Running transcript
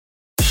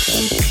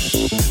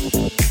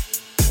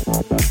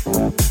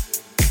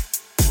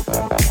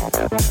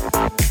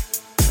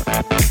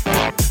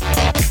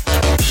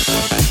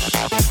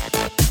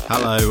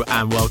Hello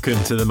and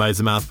welcome to the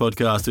Motormouth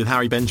podcast with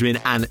Harry Benjamin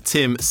and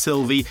Tim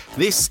Sylvie.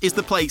 This is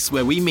the place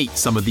where we meet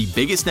some of the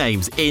biggest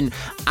names in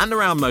and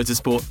around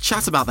motorsport,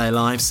 chat about their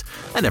lives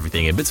and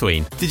everything in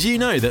between. Did you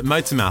know that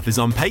Motormouth is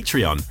on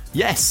Patreon?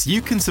 Yes,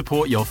 you can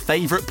support your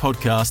favourite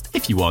podcast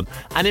if you want,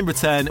 and in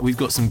return we've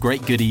got some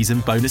great goodies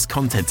and bonus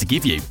content to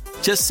give you.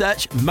 Just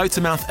search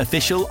Motormouth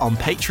Official on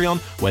Patreon,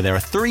 where there are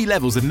 3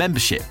 levels of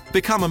membership.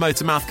 Become a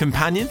Motormouth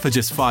companion for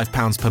just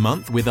 £5 per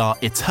month with our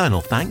eternal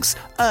thanks,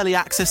 early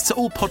access to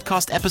all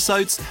podcast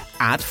episodes,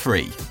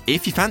 ad-free.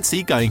 If you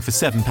fancy going for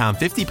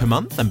 £7.50 per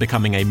month and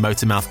becoming a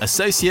Motormouth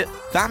associate,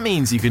 that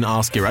means you can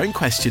ask your own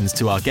questions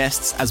to our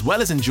guests, as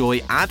well as enjoy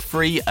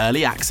ad-free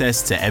early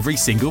access to every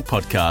single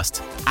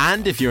podcast.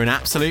 And if you're an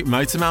absolute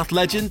Motormouth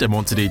legend and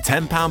want to do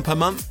 £10 per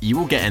month, you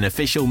will get an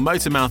official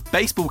Motormouth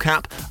baseball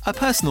cap, a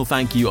personal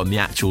thank you on the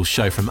actual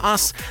show from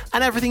us,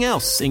 and everything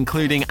else,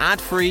 including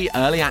ad-free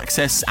early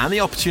access and the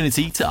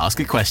opportunity to ask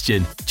a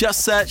question.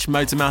 Just search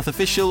Motormouth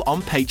Official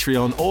on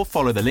Patreon or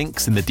follow the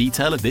links in the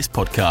detail of this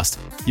podcast.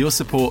 Your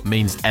support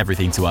means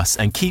everything to us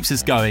and keeps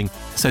us going,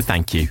 so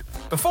thank you.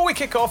 Before we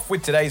kick off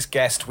with today's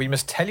guest, we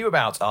must tell you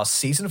about our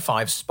Season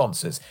 5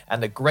 sponsors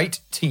and the great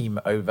team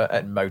over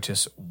at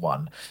Motus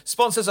One.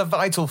 Sponsors are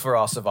vital for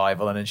our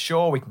survival and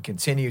ensure we can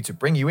continue to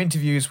bring you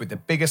interviews with the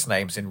biggest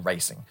names in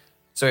racing.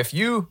 So if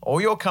you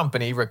or your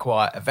company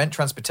require event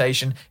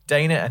transportation,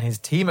 Dana and his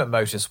team at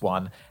Motus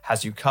One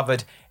has you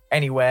covered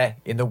anywhere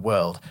in the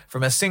world.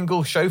 From a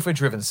single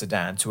chauffeur-driven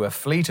sedan to a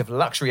fleet of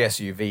luxury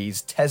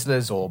SUVs,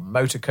 Teslas or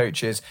motor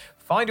coaches,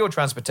 find your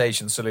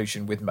transportation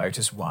solution with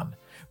Motus One.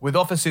 With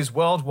offices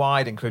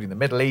worldwide, including the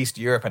Middle East,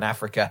 Europe and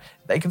Africa,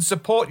 they can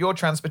support your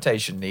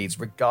transportation needs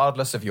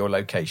regardless of your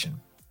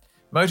location.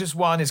 Motus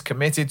One is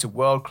committed to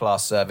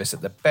world-class service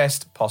at the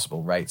best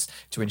possible rates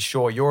to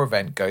ensure your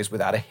event goes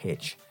without a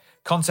hitch.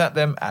 Contact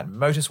them at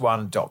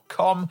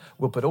motusone.com.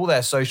 We'll put all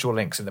their social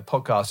links in the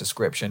podcast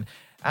description.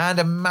 And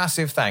a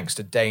massive thanks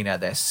to Dana,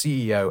 their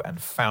CEO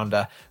and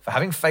founder, for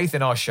having faith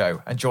in our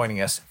show and joining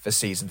us for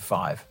Season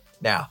 5.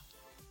 Now,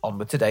 on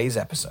with today's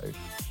episode.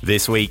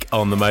 This week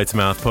on the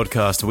Motormouth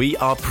podcast, we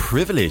are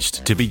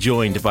privileged to be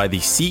joined by the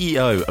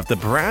CEO of the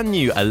brand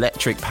new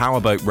Electric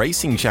Powerboat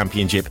Racing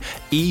Championship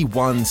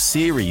E1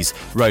 Series.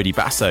 Rodi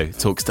Basso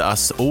talks to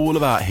us all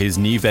about his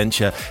new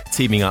venture,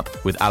 teaming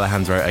up with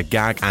Alejandro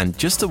Agag. And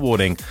just a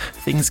warning,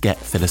 things get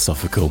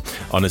philosophical.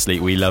 Honestly,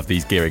 we love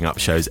these gearing up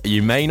shows.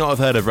 You may not have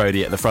heard of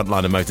Rodi at the front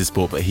line of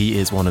motorsport, but he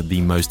is one of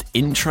the most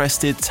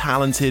interested,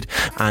 talented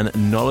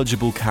and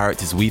knowledgeable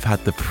characters we've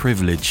had the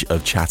privilege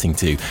of chatting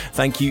to.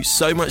 Thank you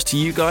so much to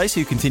you guys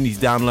who continue to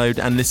download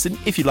and listen.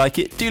 If you like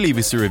it, do leave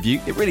us a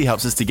review. It really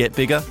helps us to get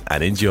bigger,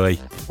 and enjoy.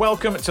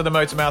 Welcome to the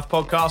Motormouth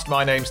podcast.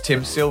 My name's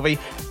Tim Sylvie.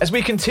 As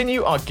we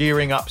continue our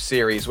Gearing Up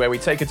series, where we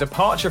take a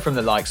departure from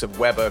the likes of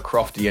Webber,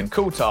 Crofty and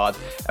Coulthard,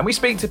 and we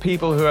speak to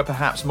people who are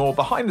perhaps more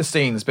behind the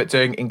scenes but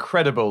doing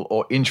incredible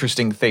or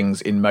interesting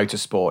things in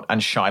motorsport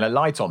and shine a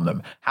light on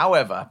them.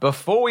 However,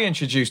 before we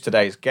introduce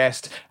today's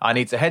guest, I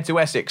need to head to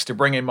Essex to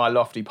bring in my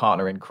lofty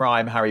partner in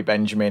crime, Harry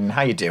Benjamin.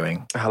 How you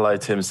doing? Hello,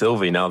 Tim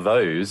Sylvie. Now,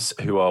 those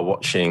who are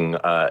watching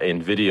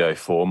in video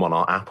form on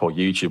our app or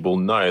YouTube will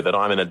know that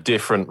I'm in a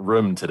different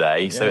room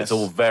today, so it's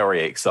all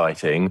very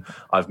exciting.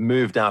 I've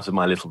moved out of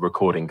my little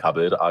recording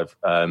cupboard. I've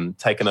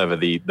taken over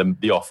the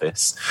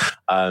office.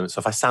 So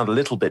if I sound a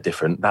little bit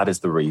different, that is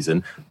the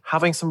reason.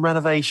 Having some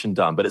renovation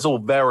done, but it's all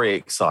very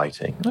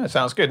exciting. That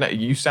sounds good.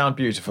 You sound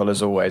beautiful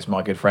as always,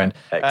 my good friend.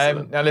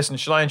 Excellent. Now listen,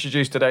 shall I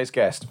introduce today's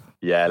guest?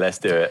 Yeah, let's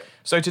do it.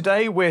 So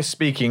today we're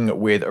speaking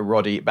with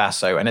Rodi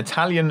Basso, an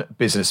Italian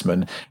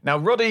businessman. Now,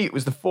 Rodi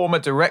was the former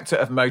director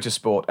of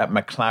motorsport at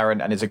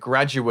McLaren and is a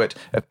graduate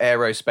of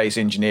aerospace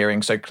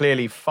engineering, so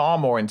clearly far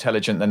more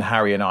intelligent than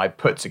Harry and I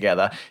put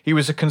together. He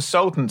was a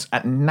consultant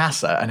at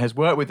NASA and has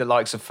worked with the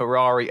likes of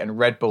Ferrari and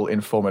Red Bull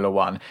in Formula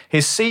One.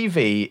 His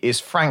CV is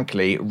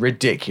frankly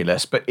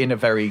ridiculous, but in a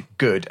very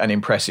good and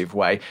impressive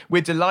way.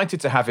 We're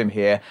delighted to have him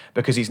here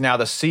because he's now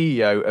the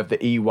CEO of the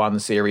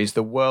E1 Series,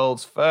 the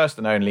world's first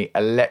and only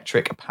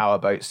electric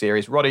powerboat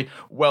series. Rodi,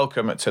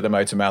 welcome to the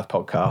Motormouth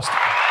podcast.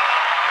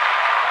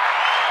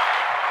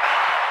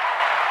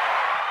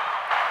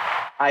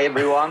 Hi,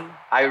 everyone.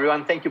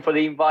 Thank you for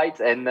the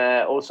invite and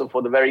also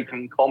for the very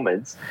kind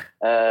comments.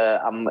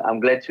 I'm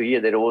glad to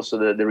hear that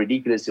also the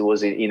ridiculous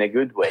was in a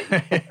good way.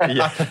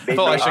 Yeah,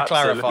 thought I should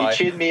clarify. It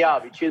cheered me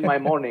up. It cheered my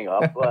morning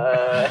up.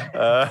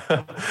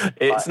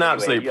 It's an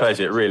absolute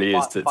pleasure. It really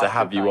is to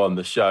have you on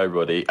the show,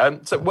 Rodi.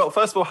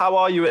 First of all, how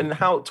are you and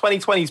how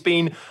 2020's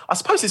been? I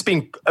suppose it's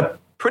been a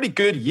pretty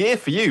good year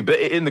for you, but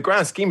in the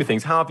grand scheme of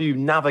things, how have you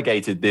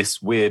navigated this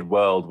weird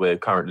world we're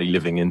currently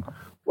living in?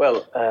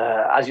 Well,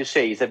 as you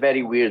say, it's a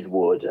very weird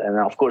word. And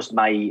of course,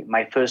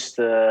 my first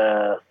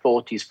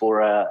thought is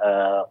for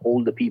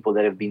all the people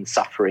that have been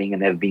suffering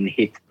and have been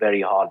hit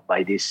very hard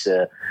by this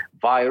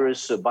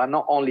virus, but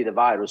not only the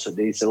virus.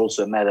 It's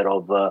also a matter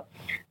of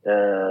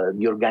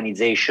the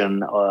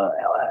organization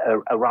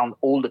around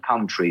all the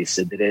countries,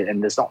 and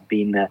there's not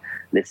been,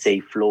 let's say,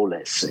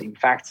 flawless. In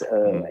fact,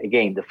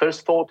 again, the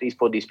first thought is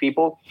for these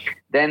people.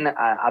 Then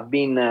I've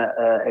been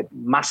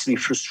massively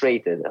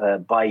frustrated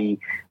by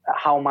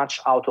how much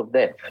out of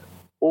depth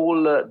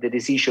all the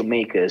decision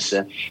makers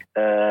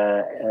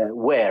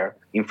were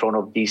in front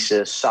of this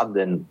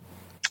sudden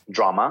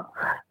drama.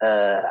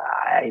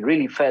 I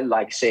really felt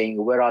like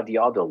saying, where are the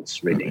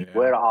adults, really? Yeah.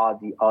 Where are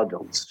the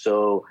adults?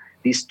 So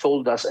this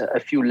told us a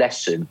few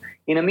lessons.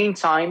 In the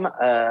meantime,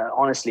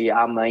 honestly,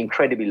 I'm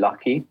incredibly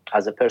lucky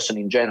as a person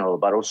in general,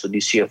 but also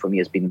this year for me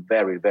has been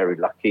very, very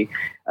lucky.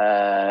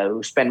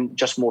 We spent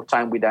just more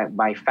time with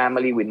my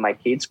family, with my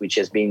kids, which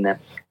has been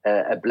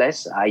a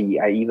bless. I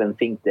even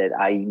think that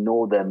I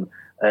know them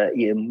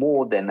even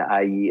more than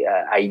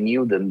I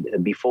knew them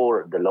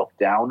before the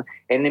lockdown.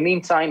 And in the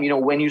meantime,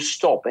 when you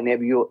stop and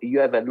you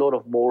have a lot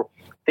of more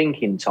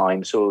thinking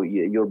time, so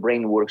your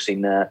brain works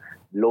in a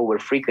lower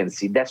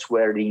frequency, that's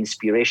where the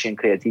inspiration,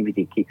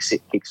 creativity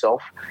kicks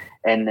off.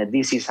 And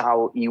this is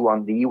how the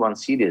E1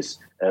 series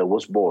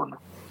was born.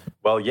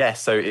 Well,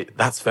 yes, so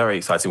that's very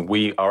exciting.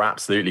 We are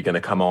absolutely going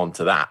to come on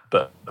to that.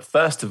 But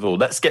first of all,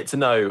 let's get to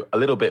know a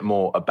little bit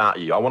more about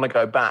you. I want to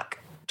go back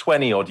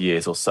 20 odd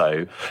years or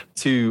so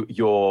to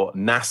your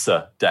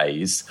NASA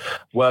days,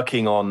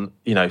 working on,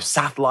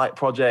 satellite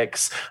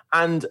projects.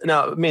 And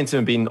now me and Tim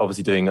have been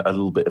obviously doing a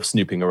little bit of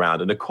snooping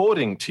around. And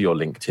according to your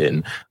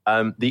LinkedIn,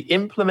 the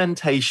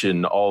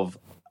implementation of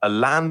a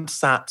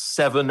Landsat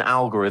 7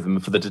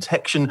 algorithm for the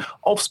detection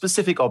of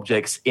specific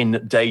objects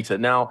in data.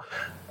 Now,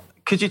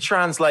 could you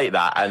translate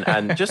that?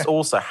 And just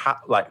also,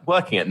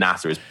 working at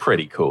NASA is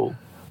pretty cool.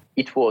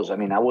 It was. I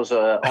was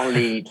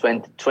only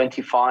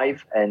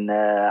 25, and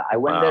I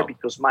went there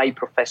because my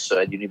professor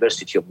at the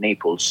University of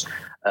Naples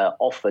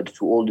offered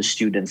to all the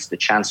students the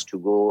chance to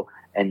go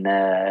and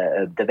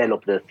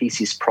develop the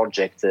thesis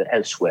project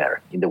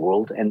elsewhere in the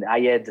world. And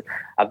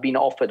I've been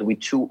offered with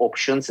two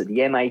options,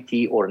 the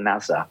MIT or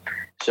NASA.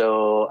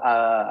 So,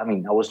 I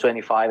was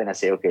 25 and I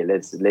say, okay,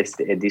 let's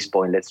at this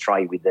point, let's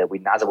try with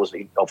NASA. I was,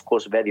 of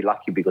course, very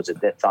lucky because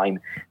at that time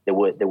there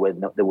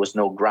was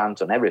no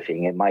grant on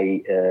everything. And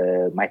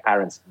my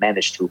parents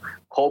managed to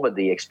cover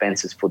the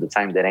expenses for the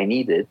time that I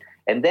needed.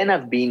 And then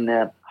I've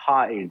been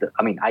hired.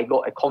 I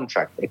got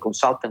a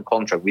consultant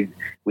contract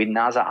with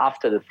NASA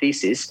after the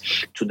thesis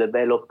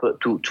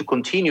to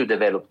continue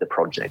develop the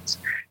projects.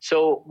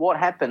 So what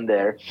happened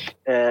there?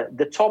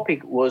 The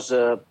topic was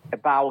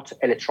about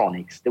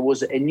electronics. There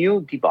was a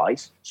new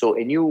device, so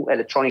a new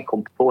electronic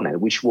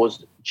component, which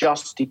was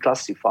just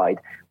declassified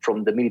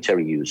from the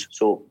military use.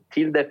 So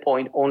till that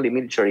point, only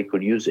military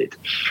could use it.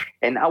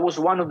 And I was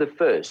one of the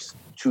first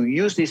to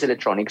use these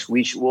electronics,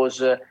 which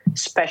was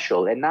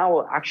special. And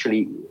now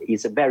actually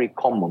it's a very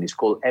common. It's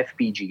called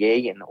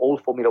FPGA, and all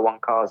Formula One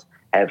cars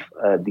have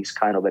this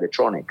kind of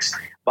electronics.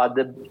 But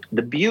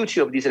the beauty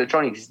of this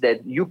electronics is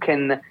that you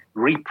can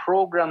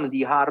reprogram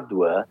the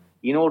hardware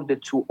in order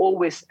to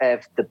always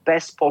have the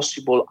best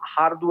possible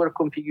hardware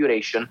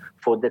configuration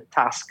for the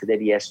task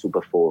that he has to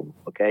perform,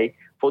 okay?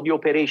 For the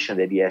operation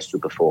that he has to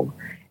perform.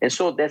 And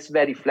so that's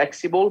very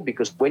flexible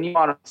because when you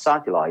are on a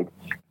satellite,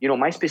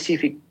 my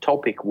specific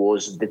topic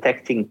was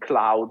detecting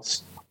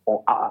clouds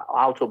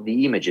out of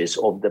the images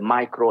of the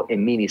micro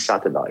and mini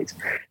satellites.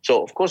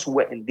 So, of course,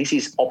 this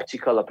is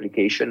optical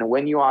application.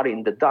 When you are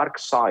in the dark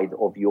side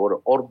of your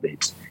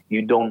orbit,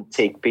 you don't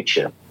take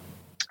picture,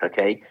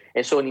 okay?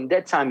 And so in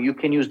that time, you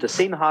can use the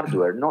same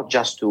hardware, not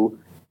just to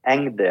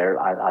hang there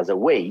as a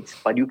weight,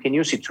 but you can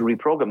use it to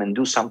reprogram and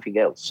do something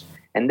else.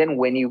 And then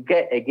when you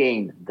get,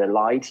 again, the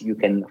light, you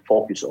can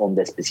focus on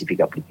the specific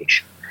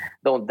application.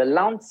 Now, the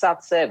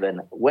Landsat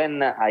 7,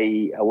 when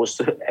I was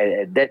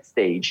at that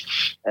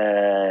stage,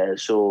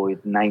 so in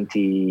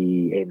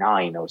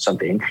 99 or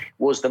something,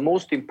 was the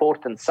most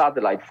important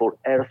satellite for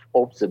Earth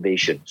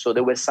observation. So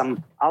there was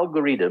some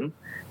algorithm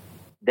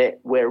that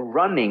were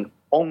running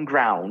on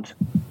ground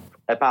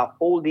about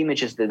all the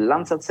images that the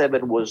Landsat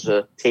 7 was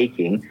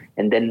taking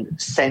and then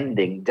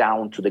sending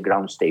down to the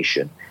ground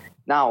station.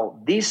 Now,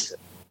 this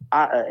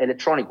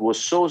electronic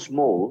was so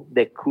small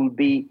that could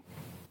be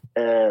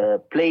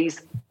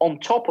placed on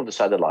top of the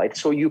satellite,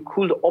 so you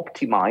could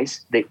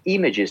optimize the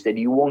images that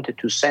you wanted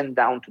to send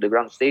down to the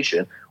ground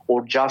station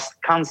or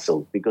just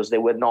cancel because they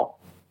were not,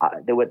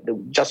 they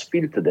just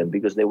filter them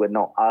because they were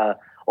not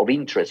of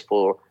interest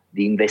for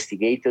the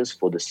investigators,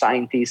 for the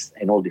scientists,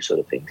 and all these sort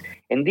of things.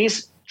 And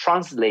this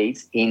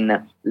translates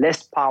in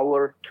less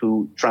power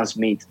to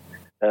transmit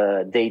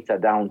data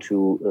down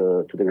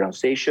to the ground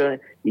station.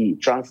 It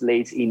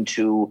translates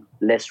into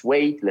less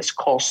weight, less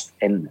cost,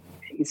 and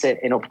it's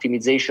an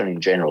optimization in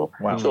general.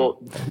 Wow. So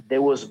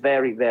that was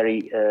very,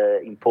 very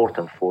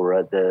important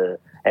for the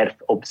Earth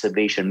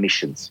observation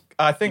missions.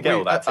 I think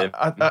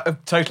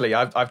totally.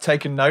 I've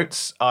taken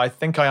notes. I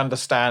think I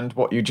understand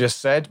what you just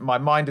said. My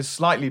mind is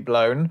slightly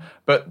blown,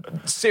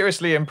 but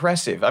seriously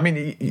impressive. I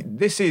mean,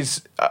 this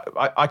is,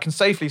 I can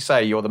safely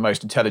say you're the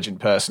most intelligent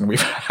person we've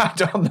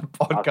had on the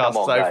podcast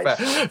so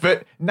far.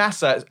 But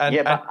NASA...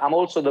 but I'm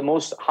also the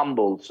most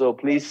humble, so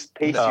please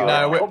pace your...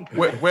 No,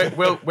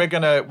 we're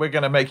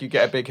gonna make you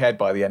get a big head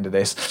by the end of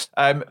this.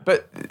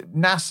 But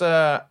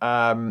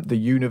NASA, the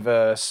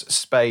universe,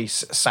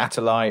 space,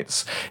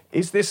 satellites,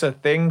 is this a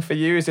thing for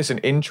you? Is this an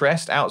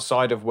interest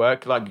outside of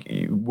work? Like,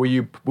 were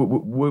you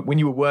when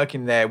you were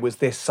working there, was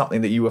this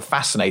something that you were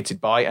fascinated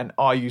by, and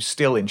are you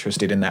still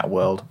interested in that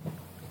world?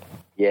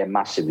 Yeah,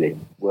 massively.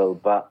 Well,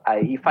 but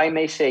if I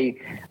may say,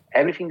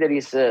 everything that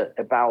is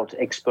about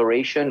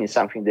exploration is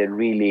something that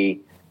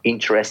really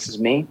interests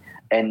me,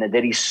 and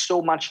there is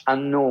so much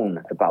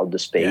unknown about the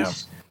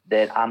space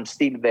that I'm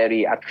still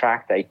very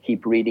attracted. I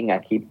keep reading.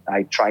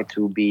 I try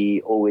to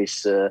be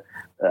always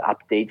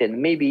updated.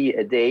 Maybe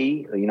a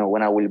day,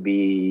 when I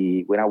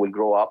will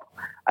grow up,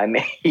 I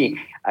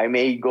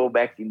may go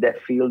back in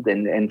that field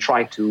and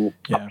try to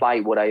apply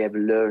what I have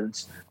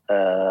learned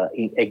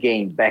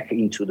again back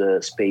into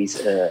the space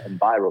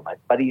environment.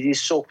 But it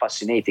is so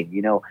fascinating,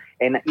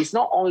 and it's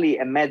not only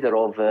a matter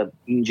of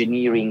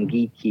engineering,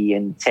 geeky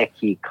and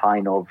techie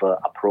kind of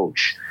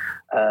approach.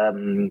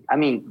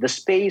 The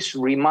space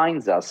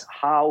reminds us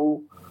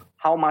how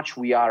much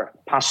we are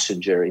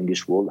passenger in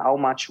this world, how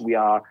much we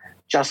are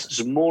just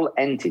small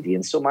entity.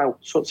 And so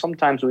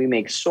sometimes we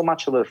make so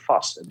much of a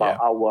fuss about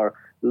our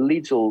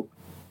little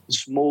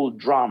small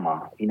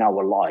drama in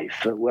our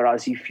life.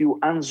 Whereas if you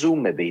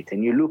unzoom a bit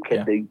and you look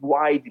at the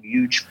wide,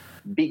 huge,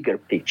 bigger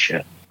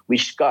picture,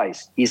 which,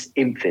 guys, is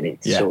infinite.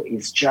 Yeah. So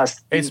it's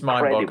just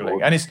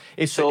mind-boggling. And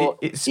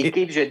it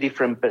gives you a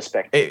different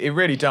perspective. It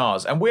really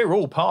does. And we're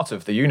all part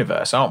of the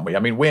universe, aren't we?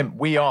 I mean,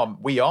 we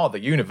are the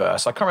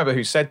universe. I can't remember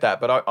who said that,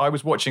 but I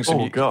was watching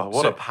some... Oh, God,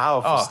 what a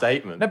powerful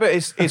statement. No, but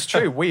it's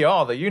true. We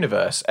are the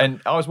universe.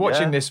 And I was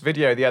watching this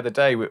video the other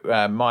day.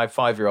 My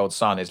 5-year-old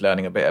son is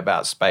learning a bit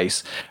about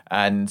space.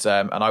 And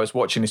I was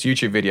watching this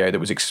YouTube video that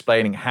was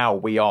explaining how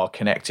we are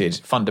connected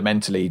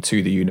fundamentally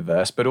to the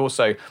universe, but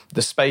also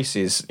the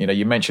spaces.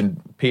 You mentioned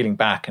peeling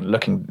back and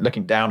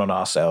looking down on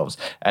ourselves,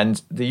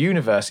 and the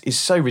universe is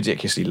so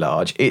ridiculously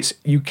large.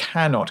 You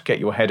cannot get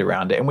your head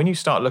around it. And when you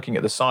start looking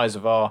at the size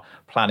of our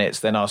planets,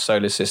 then our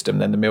solar system,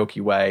 then the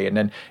Milky Way, and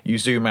then you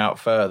zoom out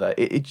further,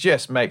 it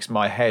just makes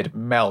my head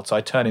melt.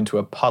 I turn into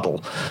a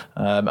puddle,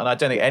 and I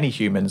don't think any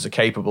humans are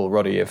capable,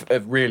 Rodi,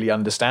 of really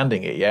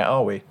understanding it yet,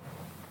 are we?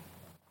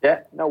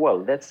 Yeah, no,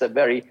 well, that's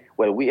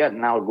we are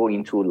now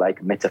going to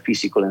like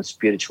metaphysical and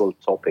spiritual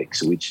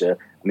topics, which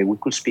we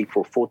could speak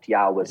for 40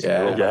 hours.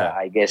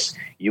 I guess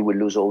you will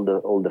lose all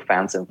the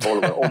fans and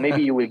followers, or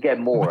maybe you will get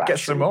more. Get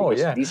some more,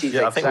 This is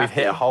I think we've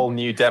hit a whole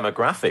new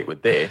demographic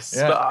with this.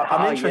 Yeah. But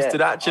I'm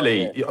interested,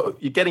 actually. You're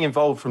getting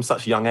involved from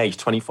such a young age,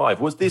 25.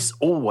 Was this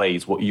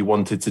always what you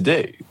wanted to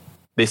do?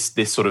 This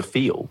sort of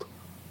field?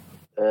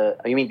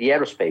 You mean the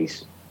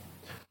aerospace?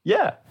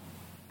 Yeah.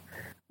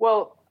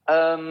 Well.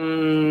 I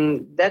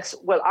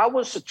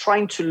was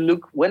trying to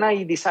look when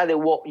I decided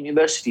what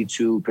university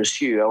to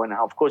pursue. And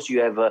of course, you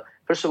have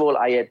first of all,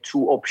 I had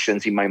two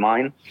options in my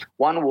mind.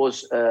 One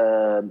was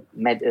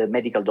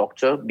medical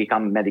doctor,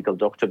 become a medical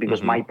doctor,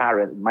 because my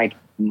father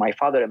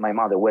and my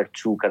mother were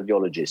two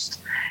cardiologists,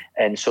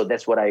 and so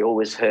that's what I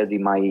always heard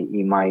in my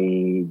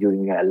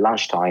during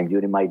lunchtime,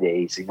 during my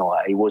days.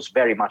 I was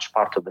very much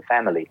part of the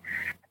family.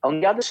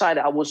 On the other side,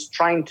 I was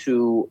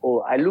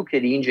I looked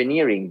at the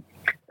engineering.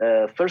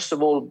 First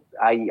of all,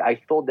 I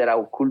thought that I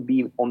could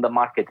be on the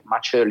market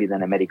much earlier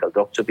than a medical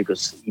doctor,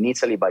 because in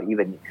Italy, but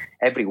even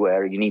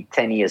everywhere, you need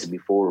 10 years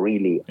before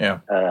really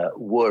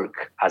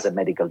work as a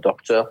medical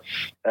doctor.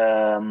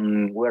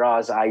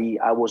 Whereas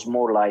I was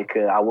more like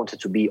I wanted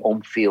to be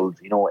on field,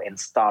 and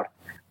start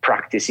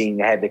practicing,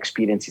 have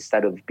experience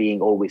instead of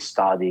being always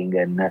studying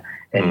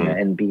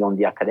and be on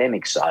the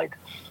academic side.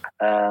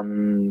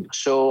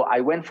 So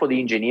I went for the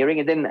engineering,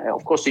 and then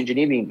of course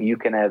engineering, you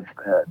can have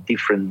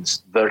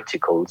different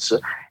verticals,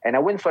 and I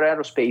went for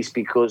aerospace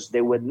because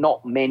there were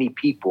not many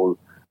people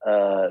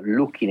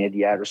looking at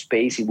the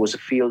aerospace. It was a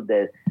field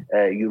that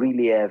you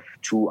really have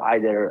to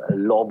either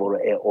love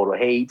or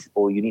hate,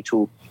 or you need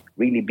to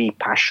really be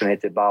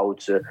passionate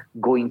about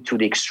going to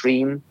the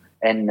extreme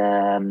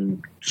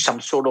and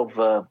some sort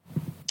of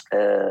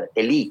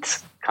elite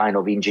kind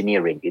of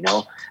engineering.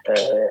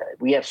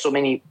 We have so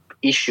many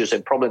issues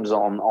and problems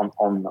on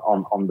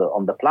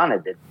the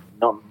planet that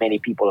not many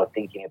people are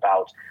thinking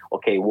about.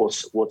 Okay,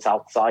 what's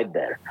outside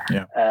there?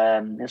 Yeah.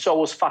 And so I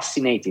was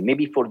fascinated,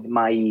 maybe for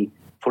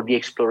the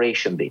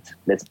exploration bit.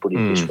 Let's put it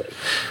this way.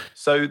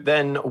 So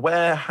then,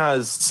 where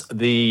has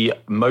the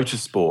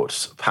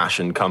motorsport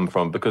passion come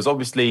from? Because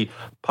obviously,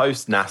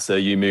 post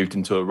NASA, you moved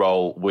into a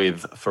role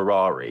with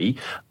Ferrari.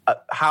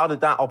 How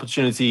did that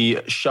opportunity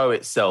show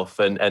itself?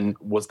 And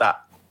was that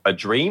a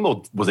dream,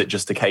 or was it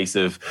just a case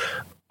of,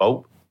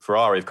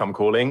 Ferrari have come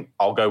calling,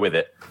 I'll go with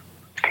it?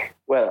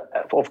 Well,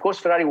 of course,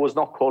 Ferrari was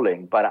not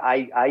calling, but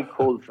I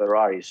called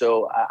Ferrari.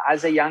 So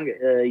as a young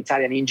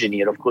Italian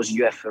engineer, of course,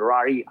 you have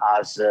Ferrari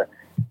as,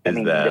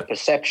 the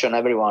perception,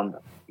 everyone,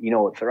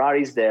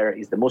 Ferrari is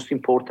the most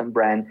important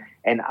brand.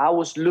 And I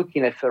was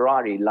looking at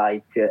Ferrari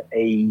like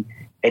an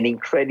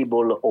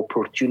incredible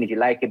opportunity,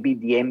 like a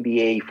bit the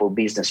MBA for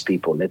business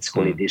people, let's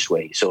call it this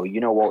way. So you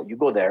know what, you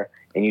go there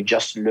and you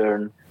just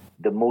learn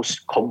the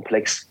most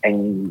complex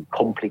and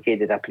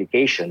complicated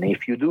application. And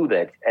if you do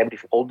that,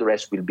 all the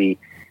rest will be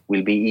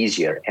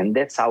easier. And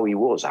that's how it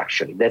was,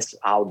 actually. That's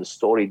how the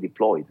story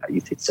deployed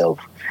itself.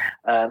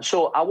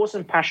 So I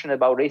wasn't passionate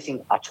about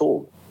racing at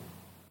all.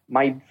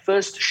 My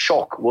first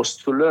shock was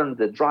to learn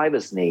the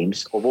drivers'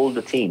 names of all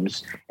the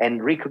teams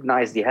and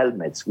recognize the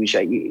helmets, which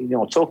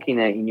talking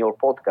in your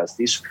podcast,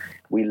 this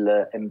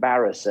will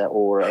embarrass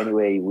or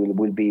anyway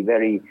will be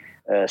very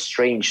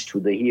strange to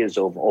the ears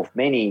of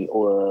many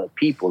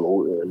people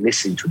who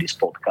listen to this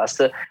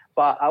podcast.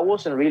 But I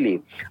wasn't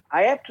really.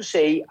 I have to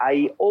say,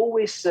 I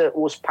always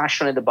was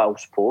passionate about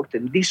sport,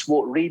 and this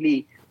what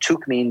really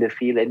took me in the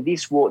field, and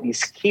this what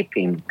is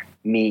keeping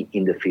me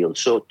in the field.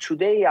 So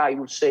today I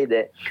would say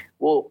that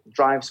what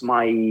drives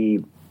my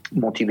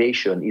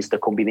motivation is the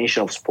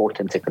combination of sport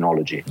and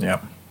technology.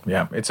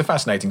 Yeah, it's a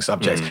fascinating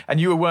subject. And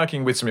you were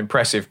working with some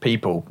impressive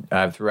people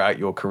throughout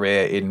your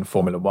career in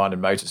Formula One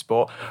and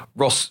motorsport,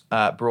 Ross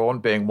Brawn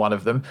being one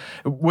of them.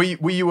 Were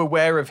you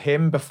aware of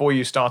him before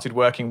you started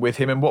working with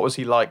him, and what was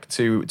he like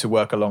to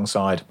work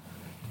alongside?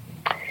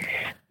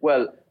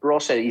 Well,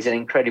 Ross is an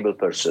incredible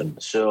person.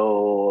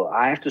 So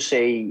I have to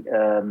say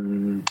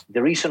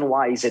the reason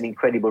why he's an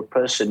incredible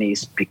person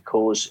is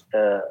because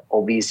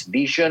of his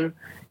vision,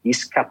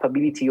 his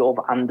capability of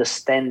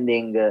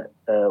understanding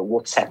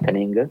what's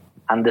happening,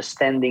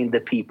 understanding the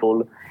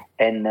people,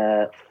 and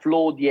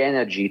flow the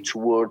energy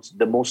towards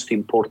the most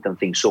important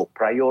thing. So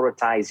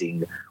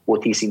prioritizing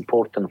what is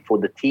important for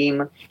the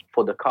team,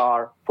 for the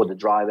car, for the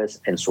drivers,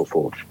 and so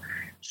forth.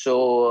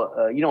 So,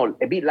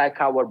 a bit like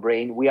our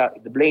brain,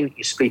 the brain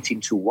is split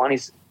into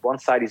one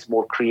side is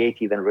more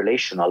creative and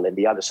relational, and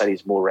the other side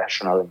is more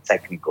rational and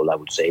technical, I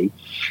would say.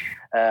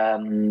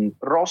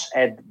 Ross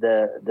had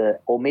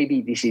or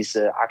maybe this is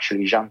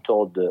actually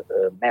Jean-Todt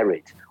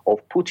merit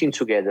of putting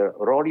together.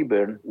 Rodi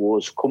Basso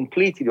was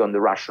completely on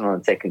the rational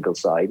and technical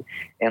side,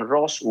 and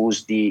Ross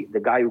was the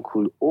guy who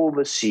could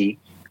oversee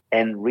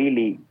and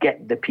really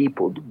get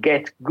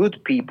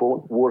good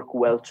people work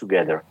well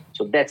together.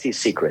 So that's his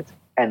secret.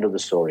 End of the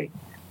story.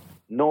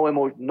 No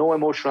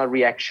emotional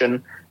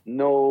reaction,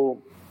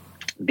 no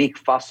big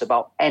fuss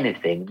about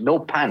anything, no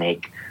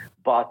panic,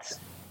 but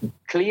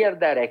clear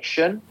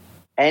direction,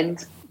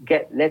 and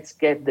let's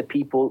get the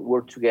people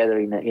work together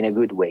in a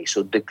good way.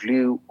 So the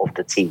glue of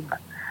the team.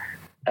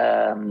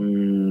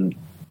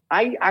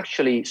 I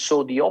actually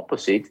saw the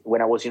opposite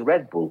when I was in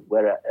Red Bull,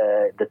 where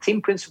the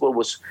team principal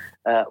was,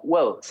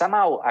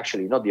 somehow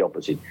actually not the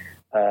opposite.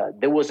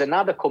 There was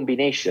another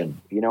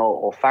combination,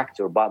 of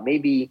factor, but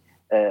maybe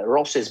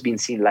Ross has been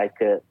seen like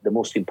the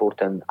most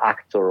important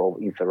actor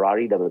in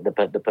Ferrari,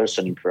 the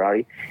person in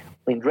Ferrari.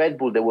 In Red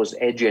Bull, there was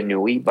Adrian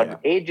Newey, but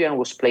Adrian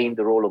was playing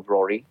the role of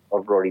Rodi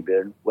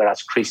Basso,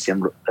 whereas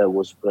Christian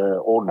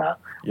Horner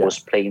was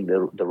playing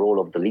the role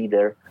of the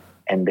leader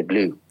and the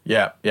glue.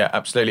 Yeah,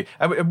 absolutely.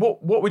 And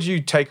what would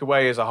you take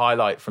away as a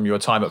highlight from your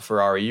time at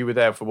Ferrari? You were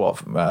there for what,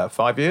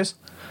 5 years?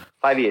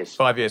 5 years.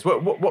 5 years.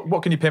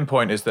 What can you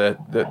pinpoint as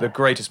the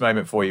greatest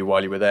moment for you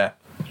while you were there?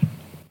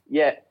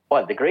 Yeah,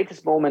 well, the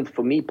greatest moment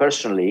for me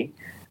personally,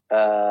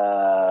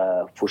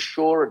 for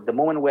sure, the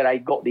moment where I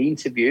got the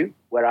interview,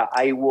 where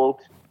I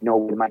walked,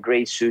 with my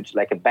grey suit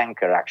like a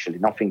banker, actually,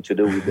 nothing to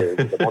do with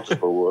the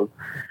motorsport world.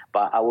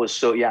 But I was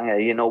so young, I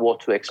didn't know what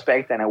to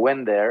expect, and I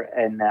went there.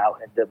 And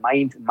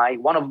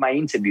one of my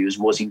interviews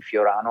was in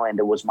Fiorano, and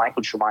there was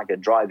Michael Schumacher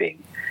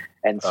driving.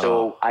 And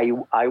so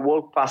I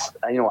walked past,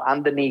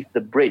 underneath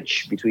the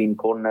bridge between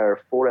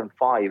corner 4 and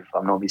 5, if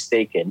I'm not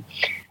mistaken.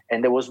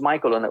 And there was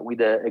Michael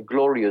with a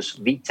glorious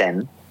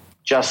V10,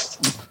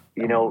 just,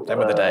 them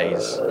were the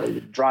days.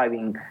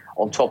 Driving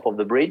on top of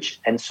the bridge.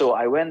 And so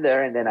I went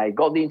there, and then I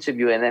got the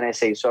interview, and then I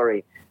say,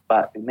 sorry,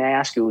 but may I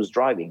ask you who's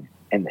driving?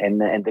 And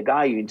the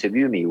guy who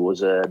interviewed me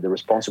was the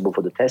responsible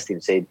for the testing,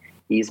 said,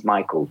 he's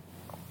Michael.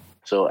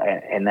 So,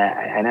 and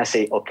I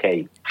say,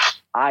 okay,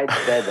 I'd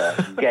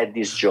better get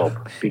this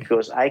job,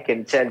 because I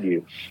can tell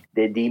you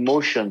that the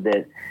emotion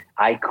that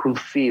I could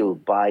feel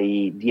by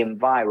the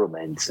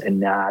environment,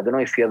 and I don't know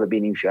if you've ever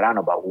been in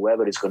Fiorano, but who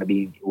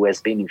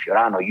has been in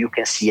Fiorano, you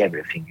can see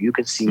everything. You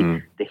can see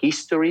the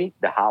history,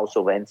 the house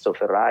of Enzo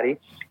Ferrari.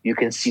 You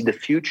can see the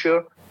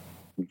future,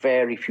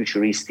 very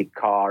futuristic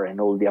car and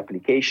all the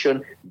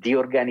application, the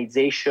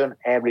organization,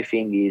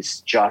 everything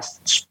is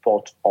just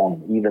spot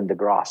on, even the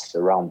grass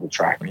around the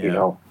track,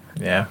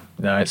 Yeah,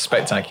 no, it's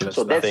spectacular.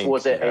 So that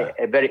was a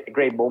very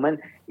great moment.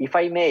 If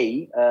I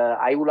may,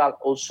 I will add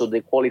also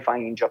the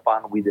qualifying in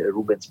Japan with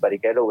Rubens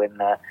Barrichello, and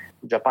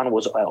Japan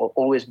was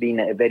always been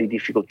a very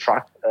difficult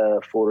track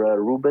for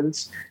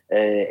Rubens.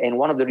 And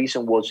one of the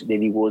reasons was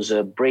that he was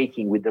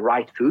braking with the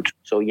right foot,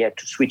 so he had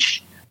to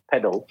switch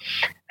pedal.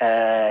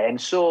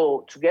 And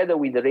so together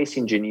with the race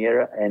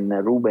engineer and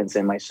Rubens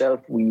and myself,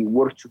 we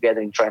worked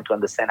together in trying to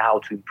understand how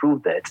to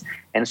improve that.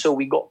 And so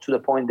we got to the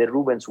point that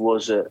Rubens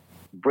was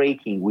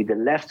braking with the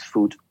left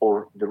foot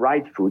or the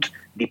right foot,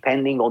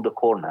 depending on the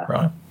corner.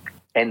 Right.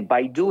 And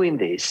by doing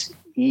this,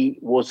 he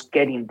was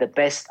getting the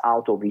best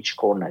out of each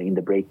corner in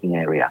the braking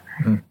area.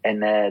 Mm.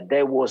 And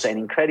there was an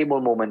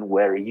incredible moment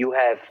where you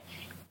have,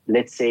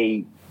 let's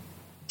say,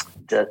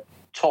 the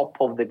top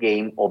of the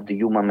game of the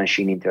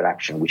human-machine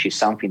interaction, which is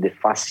something that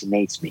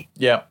fascinates me.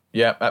 Yeah,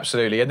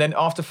 absolutely. And then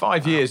after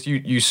 5 years,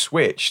 you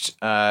switched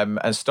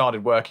and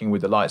started working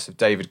with the likes of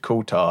David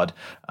Coulthard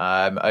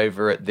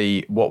over at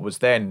what was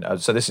then,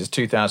 so this is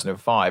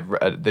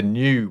 2005, the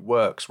new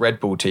Works Red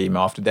Bull team,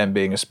 after them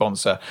being a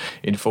sponsor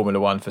in Formula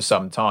One for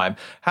some time.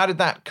 How did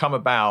that come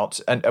about?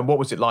 And what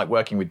was it like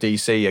working with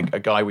DC, a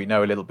guy we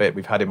know a little bit?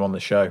 We've had him on the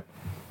show.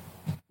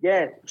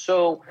 Yeah,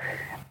 so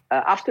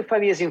after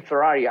 5 years in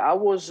Ferrari, I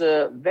was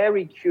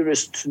very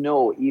curious to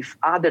know if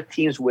other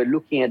teams were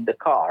looking at the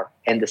car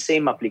and the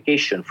same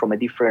application from a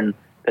different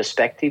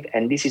perspective.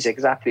 And this is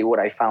exactly what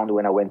I found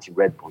when I went to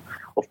Red Bull.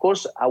 Of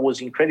course, I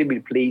was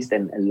incredibly pleased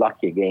and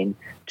lucky again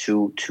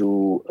to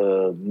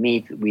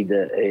meet with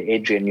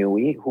Adrian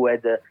Newey, who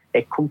had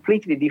a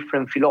completely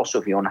different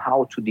philosophy on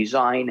how to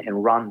design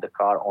and run the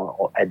car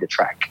at the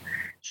track.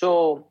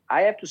 So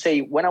I have to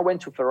say, when I went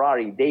to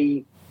Ferrari,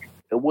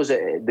 it was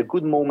the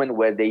good moment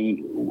where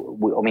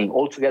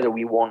altogether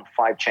we won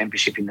 5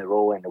 championships in a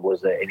row, and it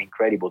was an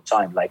incredible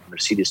time, like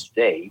Mercedes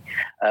today.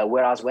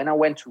 Whereas when I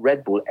went to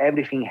Red Bull,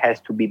 everything has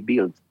to be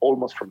built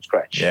almost from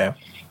scratch. Yeah.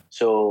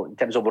 So in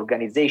terms of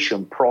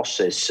organization,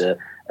 process,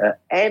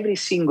 every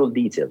single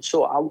detail.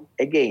 So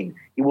again,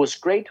 it was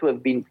great to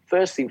have been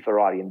first in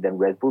Ferrari and then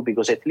Red Bull,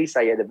 because at least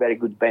I had a very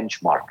good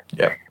benchmark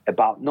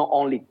about not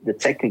only the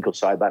technical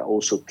side, but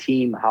also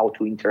team, how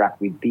to interact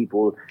with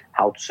people,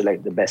 how to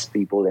select the best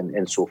people,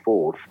 and so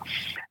forth.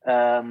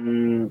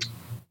 In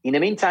the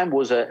meantime,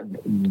 was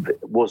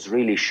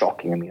really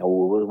shocking. I mean,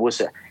 it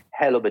was a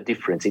hell of a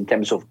difference in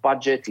terms of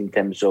budget, in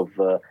terms of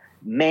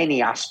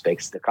many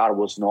aspects. The car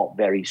was not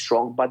very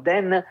strong, but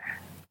then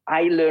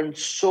I learned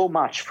so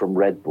much from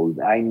Red Bull.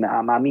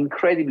 I'm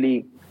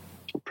incredibly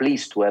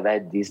pleased to have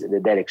had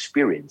that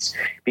experience,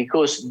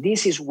 because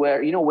this is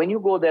where, when you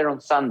go there on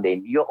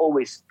Sunday, you're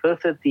always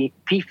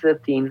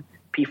P13,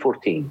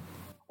 P14,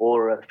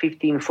 or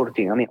 15,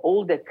 14. I mean,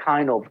 all that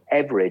kind of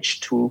average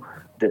to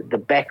the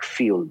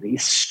backfield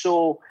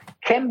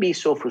can be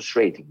so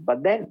frustrating.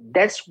 But then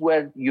that's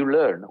where you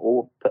learn,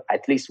 or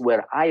at least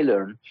where I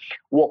learn,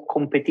 what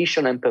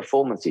competition and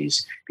performance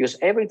is. Because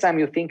every time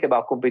you think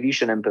about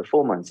competition and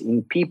performance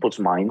in people's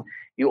mind,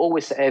 you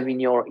always have you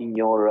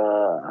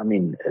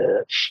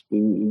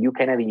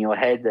can have in your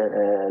head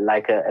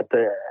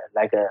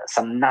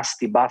some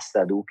nasty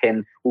bastard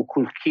who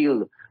could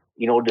kill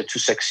in order to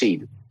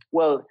succeed.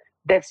 Well,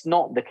 that's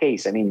not the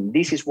case. I mean,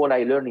 this is what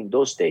I learned in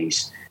those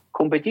days.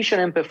 Competition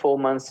and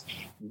performance,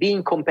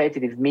 being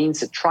competitive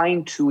means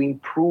trying to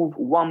improve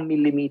 1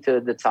 millimeter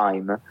at a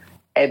time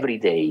every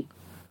day.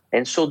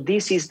 And so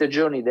this is the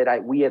journey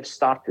that we have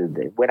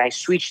started. When I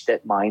switched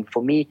that mind,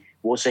 for me,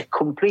 was a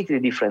completely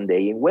different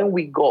day. And when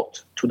we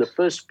got to the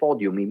first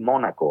podium in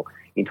Monaco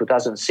in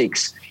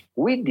 2006,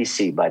 with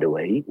DC, by the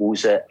way,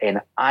 who's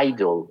an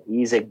idol,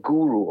 he's a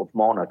guru of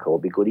Monaco,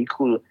 because he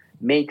could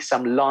make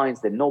some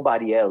lines that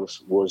nobody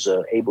else was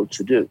able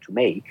to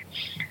make.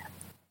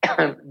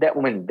 That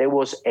moment, there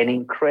was an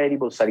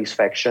incredible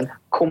satisfaction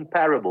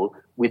comparable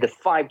with the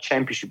 5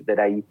 championships that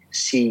I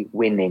see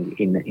winning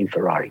in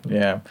Ferrari.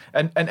 Yeah,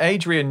 and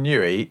Adrian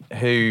Newey,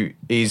 who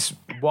is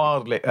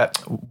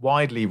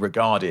widely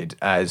regarded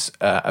as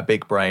a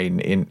big brain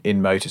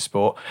in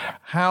motorsport,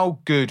 how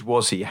good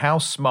was he? How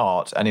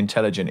smart and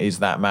intelligent is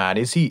that man?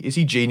 Is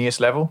he genius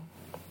level?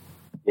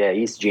 Yeah,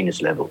 he's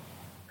genius level.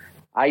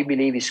 I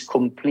believe he's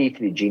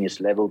completely genius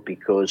level,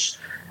 because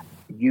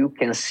you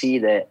can see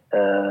that,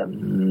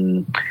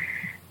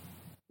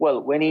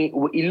 when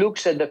he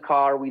looks at the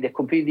car with a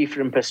completely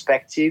different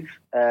perspective,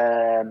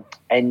 and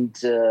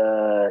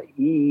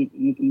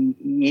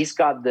he's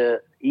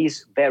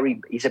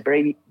a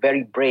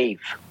very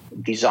brave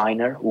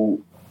designer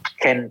who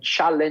can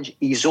challenge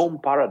his own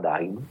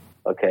paradigm.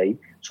 Okay,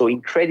 so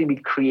incredibly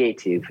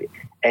creative,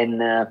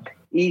 and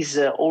he's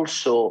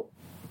also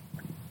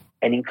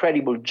an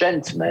incredible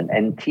gentleman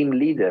and team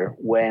leader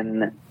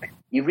when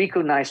he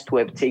recognized to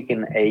have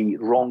taken a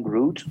wrong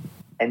route,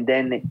 and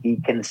then he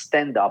can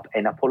stand up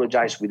and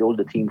apologize with all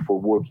the team for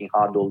working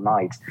hard all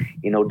night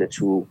in order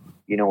to,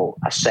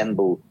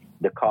 assemble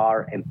the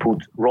car and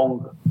put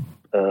wrong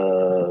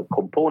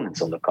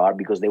components on the car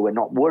because they were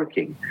not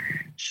working.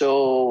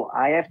 So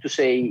I have to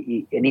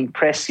say, an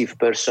impressive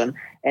person.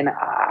 And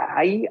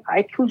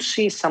I could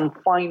see some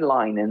fine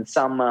line and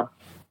some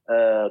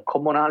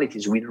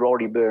commonalities with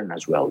Rory Byrne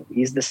as well.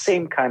 He's the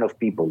same kind of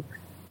people.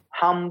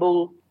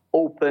 Humble,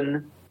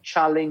 open,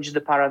 challenge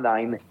the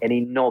paradigm, and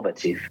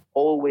innovative,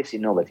 always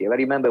innovative. I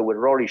remember when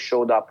Rory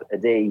showed up a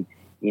day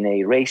in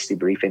a race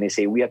debrief and they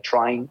say, we are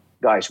trying,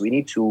 guys, we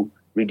need to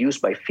reduce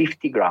by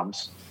 50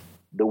 grams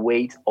the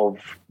weight of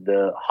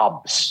the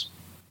hubs,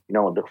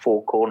 the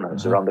four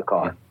corners around the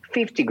car,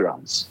 50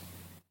 grams.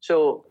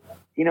 So,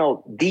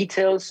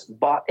 details,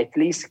 but at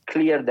least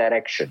clear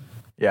direction.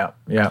 Yeah.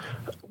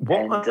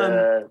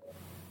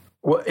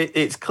 Well,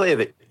 it's clear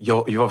that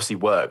you've obviously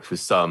worked with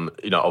some,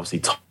 obviously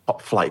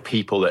top flight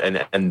people, and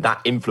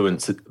that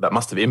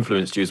must have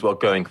influenced you as well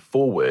going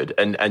forward.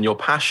 And your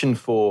passion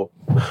for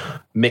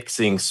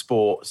mixing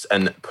sports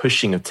and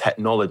pushing of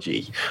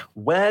technology.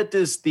 Where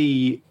did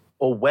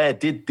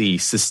the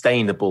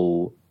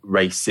sustainable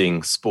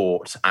racing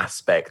sport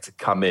aspect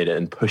come in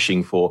and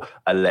pushing for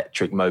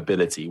electric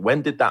mobility?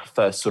 When did that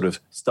first sort of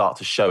start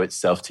to show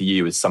itself to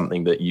you as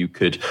something that you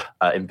could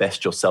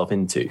invest yourself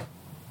into?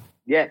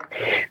 Yeah.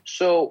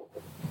 So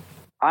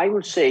I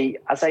would say,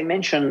 as I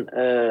mentioned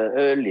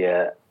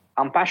earlier,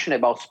 I'm passionate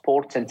about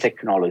sports and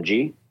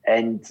technology,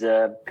 and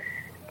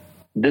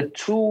the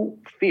two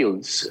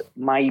fields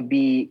might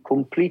be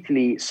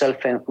completely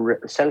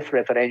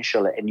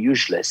self-referential and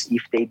useless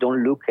if they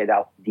don't look at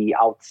the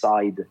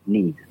outside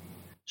need.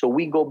 So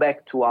we go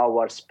back to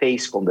our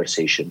space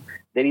conversation.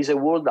 There is a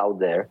world out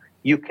there.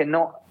 You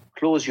cannot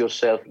close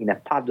yourself in a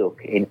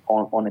paddock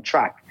on a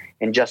track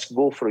and just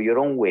go for your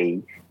own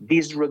way,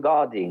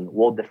 disregarding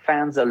what the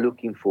fans are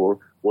looking for,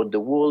 what the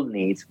world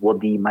needs,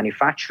 what the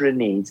manufacturer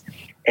needs,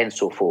 and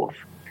so forth.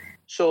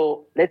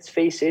 So let's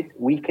face it,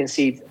 we can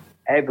see it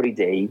every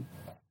day.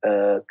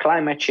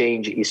 Climate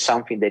change is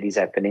something that is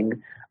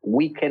happening.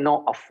 We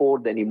cannot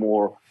afford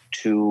anymore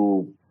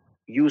to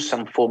use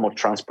some form of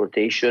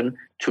transportation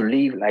to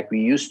live like we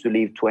used to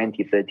live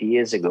 20, 30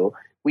 years ago.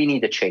 We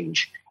need a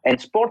change.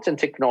 And sports and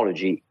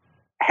technology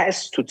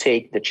has to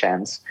take the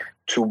chance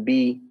to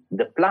be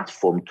the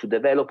platform to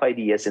develop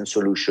ideas and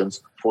solutions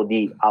for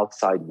the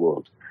outside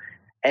world.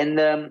 And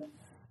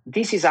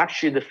this is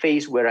actually the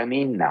phase where I'm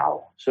in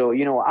now. So,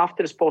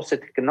 after sports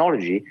and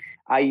technology,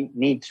 I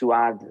need to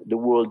add the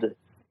word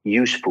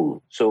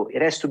useful. So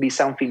it has to be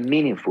something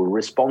meaningful,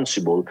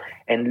 responsible,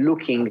 and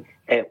looking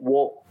at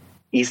what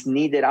is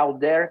needed out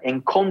there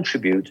and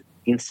contribute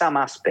in some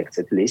aspects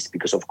at least,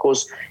 because of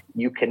course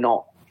you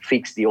cannot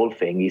fix the whole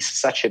thing. It's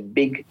such a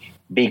big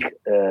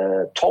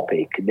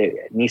topic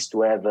that needs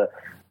to have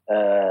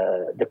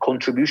the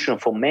contribution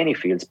from many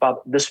fields,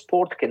 but the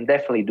sport can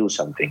definitely do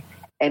something.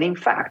 And in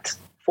fact,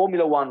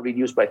 Formula One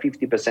reduced by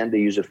 50% the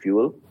use of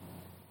fuel.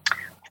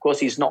 Of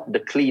course, it's not the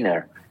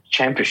cleaner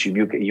championship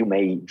you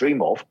may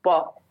dream of,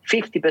 but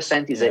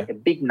 50% is a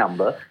big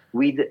number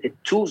with a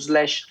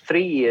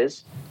 2/3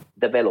 years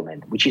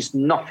development, which is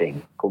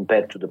nothing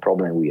compared to the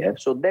problem we have.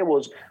 So there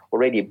was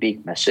already a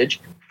big message.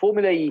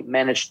 Formula E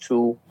managed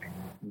to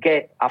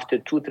get after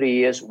 2-3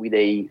 years with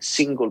a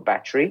single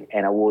battery,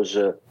 and I was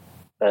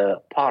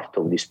part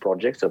of this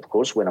project, of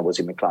course, when I was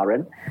in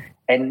McLaren.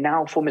 And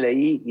now Formula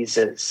E is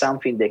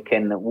something that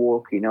can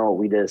work,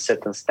 with a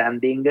certain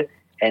standing,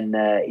 and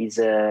is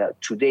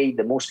today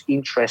the most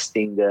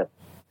interesting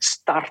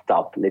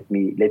startup, let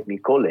me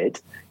call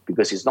it,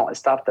 because it's not a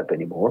startup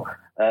anymore,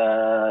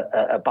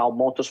 about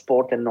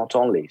motorsport and not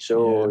only.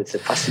 So it's a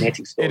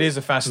fascinating story. It is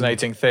a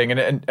fascinating thing.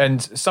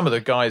 And some of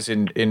the guys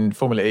in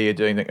Formula E are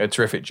doing a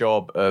terrific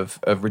job of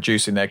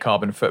reducing their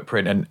carbon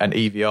footprint, and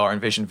EVR and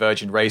Vision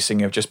Virgin Racing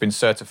have just been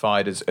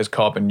certified as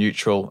carbon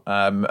neutral,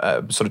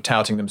 sort of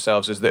touting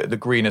themselves as the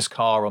greenest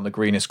car on the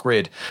greenest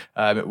grid,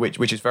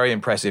 which is very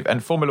impressive.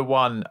 And Formula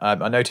One,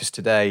 I noticed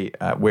today,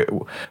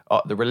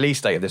 the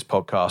release date of this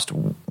podcast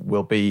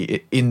will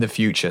be in the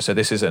future. So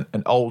this is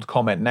an old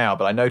comment now,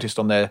 but I noticed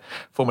on their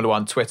Formula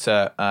One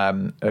Twitter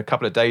a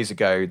couple of days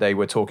ago, they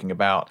were talking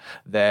about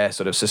their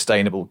sort of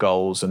sustainable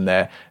goals and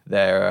their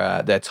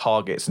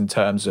targets in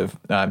terms of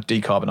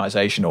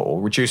decarbonisation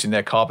or reducing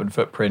their carbon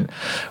footprint.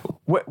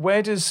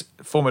 Where does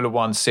Formula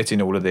One sit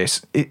in all of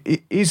this?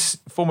 Is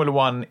Formula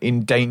One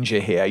in danger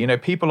here?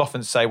 People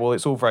often say, well,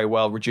 it's all very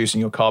well reducing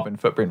your carbon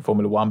footprint,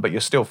 Formula One, but you're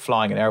still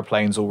flying in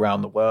airplanes all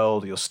around the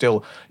world. You're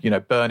still,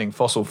 burning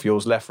fossil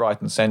fuels left, right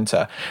and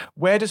centre.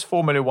 Where does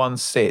Formula One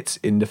sit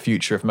in the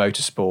future of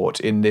motorsport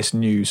in this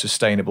new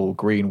sustainable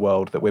green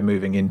world that we're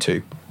moving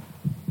into?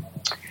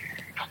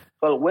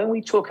 Well, when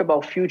we talk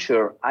about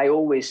future, I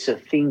always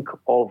think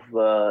of,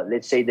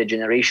 let's say, the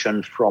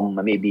generation from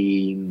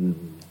maybe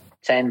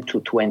 10 to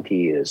 20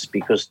 years,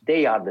 because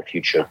they are the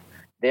future.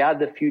 They are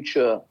the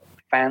future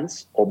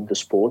fans of the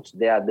sport.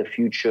 They are the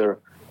future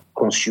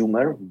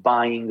consumer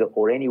buying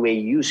or anyway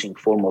using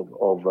form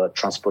of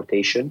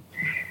transportation.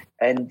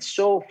 And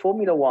so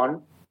Formula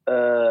One,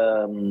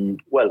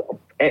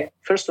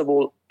 first of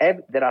all,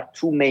 there are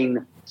two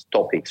main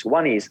topics.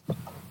 One is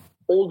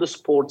all the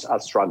sports are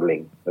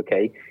struggling,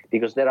 okay,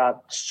 because there are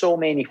so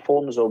many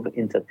forms of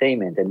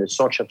entertainment, and the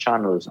social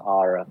channels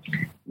are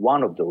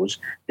one of those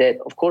that,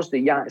 of course,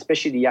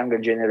 especially the younger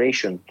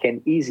generation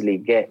can easily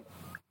get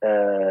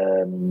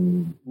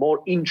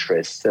more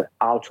interest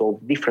out of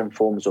different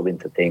forms of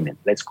entertainment.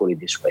 Let's call it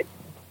this way.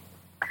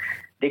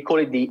 they call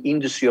it the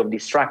industry of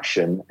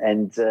distraction.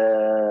 And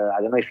I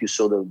don't know if you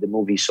saw the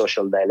movie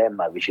Social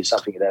Dilemma, which is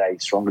something that I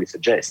strongly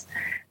suggest.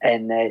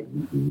 And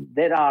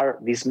there are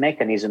this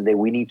mechanism that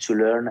we need to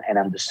learn and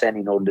understand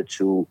in order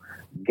to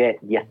get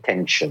the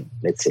attention,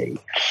 let's say.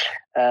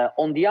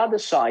 On the other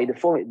side,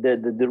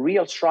 the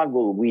real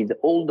struggle with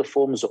all the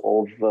forms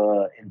of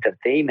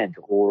entertainment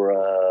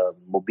or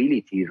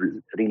mobility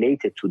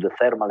related to the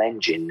thermal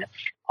engine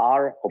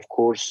are, of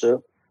course,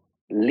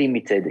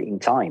 limited in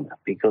time,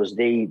 because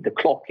the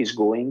clock is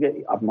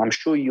going. I'm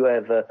sure you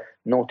have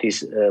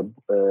noticed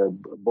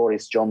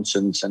Boris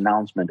Johnson's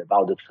announcement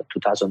about the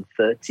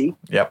 2030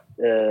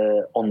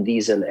 on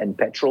diesel and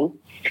petrol.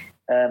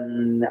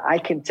 I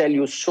can tell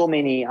you so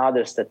many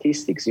other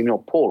statistics.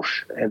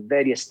 Porsche, a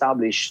very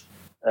established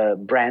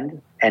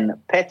brand and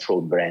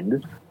petrol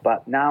brand,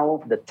 but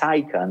now the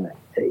Taycan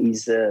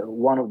is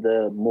one of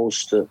the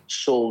most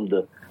sold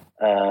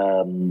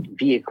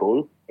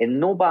vehicle. And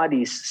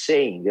nobody's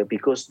saying,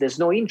 because there's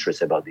no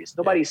interest about this,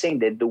 nobody's saying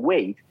that the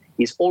weight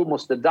is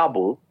almost the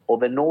double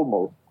of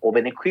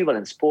an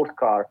equivalent sport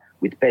car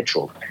with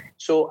petrol.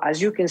 So as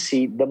you can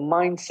see, the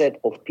mindset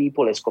of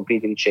people has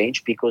completely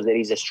changed because there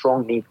is a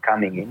strong need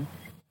coming in.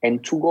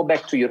 And to go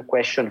back to your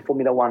question,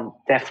 Formula One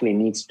definitely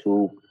needs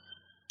to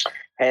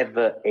have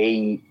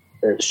a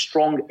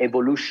strong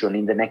evolution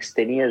in the next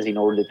 10 years in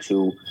order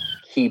to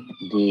keep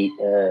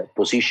the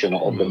position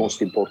of the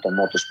most important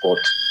motorsport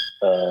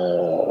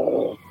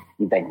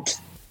event.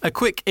 A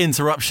quick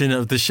interruption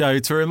of the show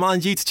to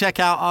remind you to check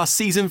out our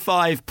Season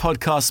 5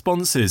 podcast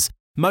sponsors.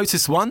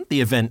 Motus One,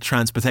 the event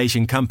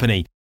transportation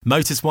company.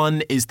 Motus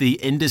One is the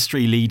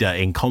industry leader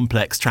in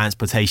complex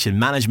transportation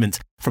management.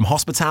 From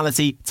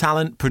hospitality,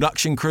 talent,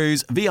 production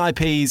crews,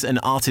 VIPs and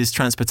artist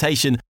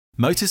transportation,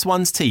 Motus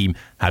One's team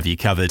have you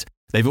covered.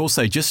 They've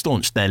also just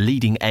launched their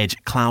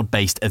leading-edge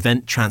cloud-based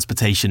event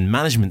transportation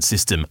management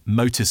system,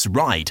 Motus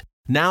Ride.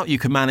 Now you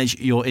can manage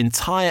your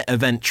entire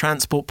event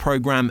transport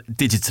program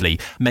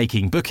digitally,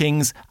 making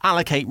bookings,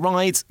 allocate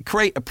rides,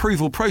 create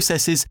approval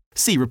processes,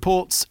 see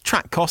reports,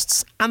 track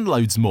costs, and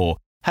loads more.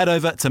 Head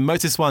over to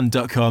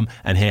motus1.com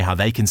and hear how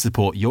they can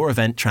support your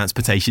event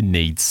transportation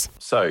needs.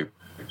 So,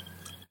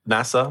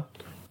 NASA,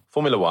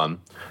 Formula One,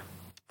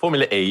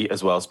 Formula E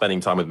as well, spending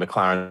time with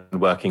McLaren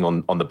working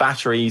on the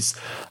batteries.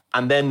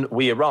 And then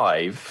we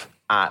arrive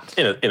at,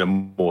 in a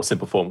more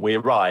simple form, we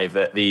arrive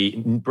at the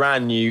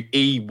brand new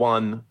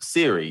E1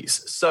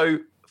 series. So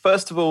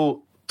first of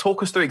all,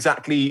 talk us through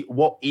exactly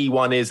what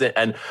E1 is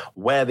and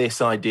where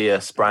this idea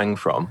sprang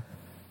from.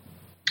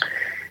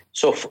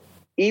 So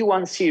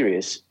E1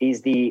 series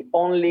is the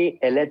only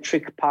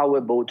electric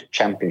powerboat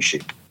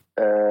championship.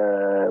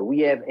 We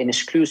have an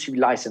exclusive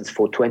license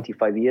for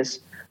 25 years.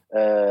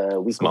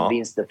 We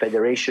convinced the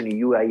federation,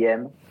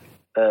 UIM,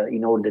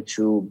 in order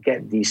to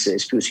get this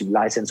exclusive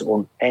license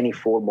on any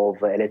form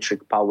of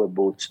electric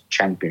powerboat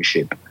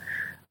championship.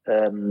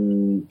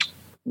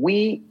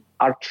 We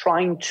are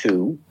trying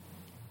to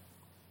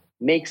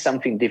make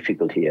something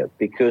difficult here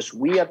because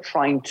we are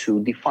trying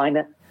to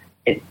define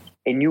a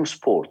new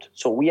sport.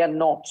 So we are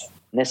not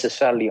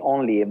necessarily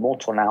only a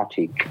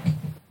motonautic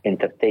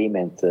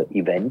entertainment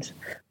event,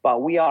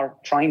 but we are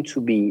trying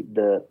to be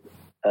the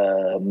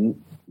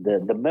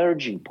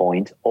merging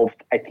point of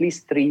at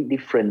least 3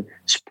 different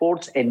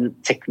sports and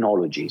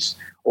technologies,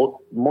 or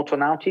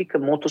motonautic,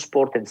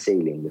 motorsport, and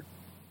sailing.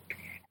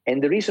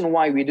 And the reason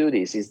why we do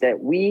this is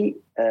that we,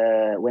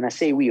 when I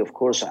say we, of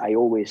course, I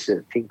always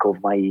think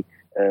of my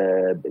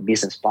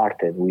business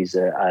partner, who is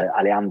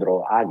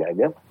Alejandro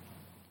Agag.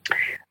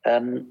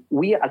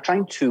 We are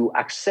trying to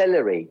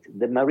accelerate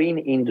the marine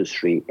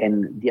industry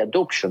and the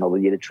adoption of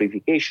the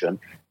electrification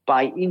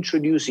by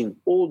introducing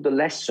all the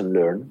lessons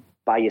learned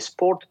by a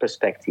sport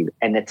perspective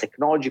and a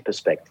technology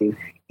perspective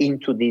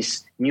into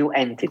this new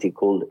entity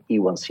called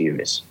E1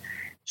 Series.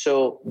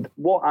 So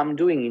what I'm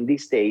doing in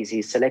these days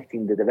is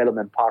selecting the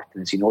development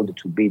partners in order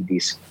to build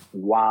this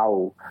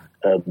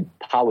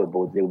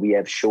powerboat that we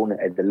have shown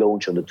at the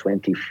launch on the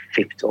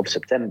 25th of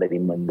September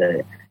in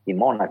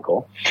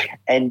Monaco.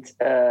 And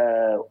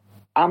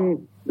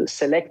I'm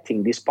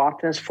selecting these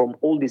partners from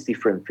all these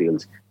different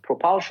fields.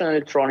 Propulsion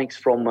electronics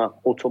from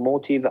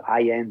automotive,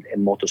 high-end,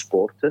 and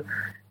motorsport.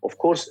 Of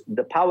course,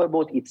 the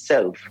powerboat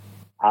itself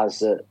has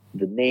the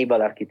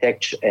naval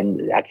architecture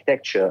and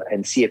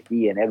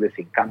CFD and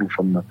everything coming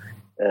from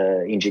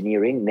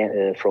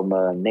engineering, from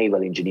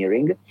naval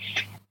engineering,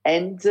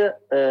 and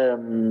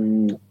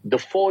the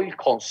foil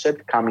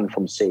concept coming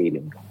from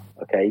sailing.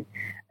 Okay,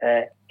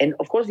 and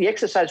of course, the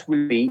exercise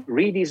will be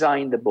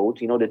redesign the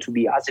boat in order to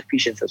be as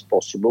efficient as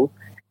possible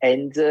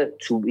and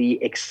to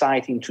be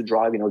exciting to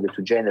drive in order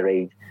to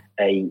generate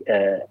an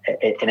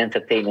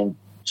entertainment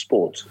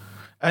sport.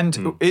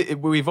 And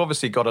we've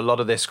obviously got a lot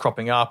of this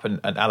cropping up, and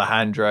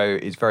Alejandro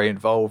is very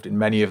involved in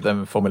many of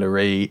them, Formula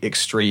E,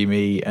 Extreme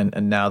E,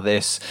 and now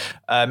this.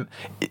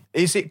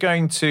 Is it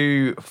going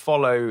to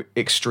follow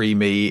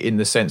Extreme E in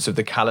the sense of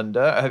the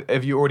calendar?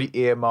 Have you already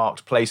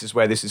earmarked places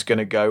where this is going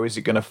to go? Is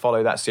it going to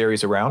follow that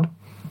series around?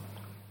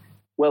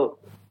 Well,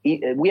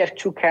 we have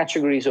two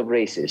categories of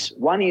races.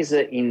 One is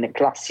in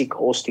classic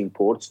hosting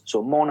ports.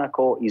 So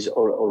Monaco is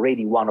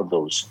already one of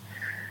those.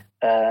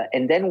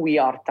 And then we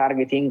are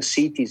targeting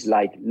cities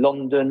like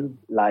London,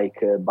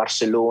 like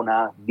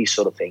Barcelona, these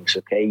sort of things.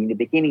 Okay, in the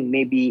beginning,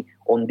 maybe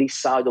on this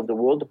side of the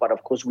world, but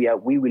of course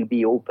we will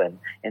be open,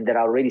 and there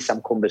are already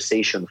some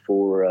conversation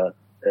for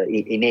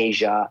in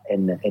Asia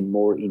and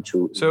more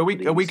into. So are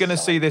we going to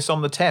see this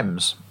on the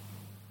Thames?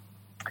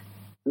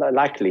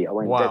 Likely.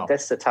 Wow.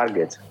 That's the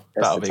target.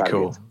 That'll be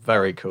cool.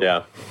 Very cool.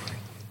 Yeah.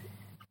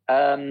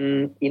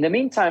 In the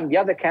meantime, the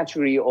other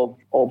category of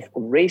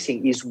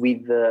racing is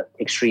with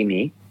Extreme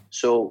E.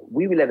 So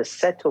we will have a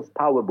set of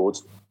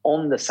powerboats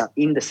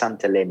in the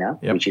Santa Elena,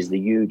 which is the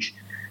huge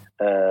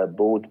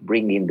boat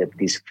bringing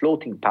this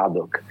floating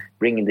paddock,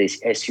 bringing this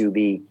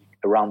SUV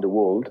around the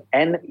world.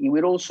 And it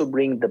will also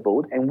bring the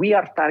boat. And we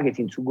are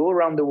targeting to go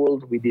around the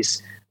world with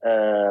this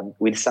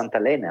with Santa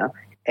Elena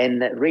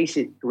and race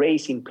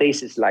in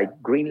places like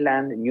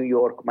Greenland, New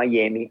York,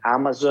 Miami,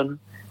 Amazon,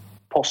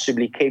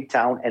 possibly Cape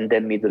Town, and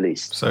then Middle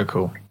East. So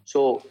cool.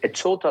 So a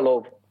total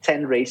of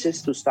 10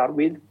 races to start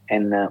with,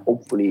 and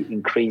hopefully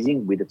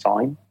increasing with the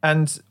time.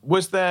 And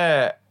was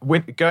there,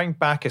 going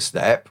back a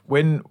step,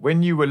 when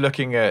you were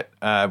looking at,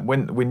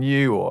 when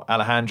you or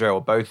Alejandro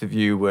or both of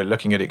you were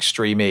looking at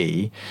Extreme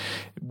E,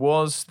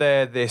 was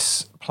there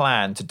this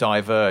plan to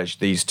diverge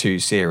these two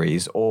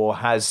series, or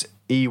has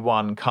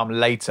E1 come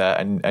later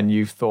and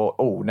you've thought,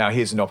 oh, now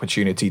here's an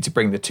opportunity to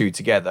bring the two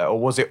together? Or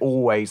was it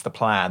always the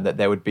plan that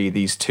there would be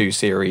these two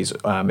series,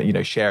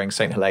 sharing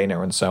St. Helena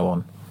and so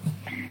on?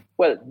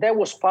 Well, that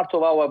was part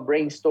of our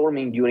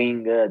brainstorming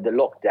during the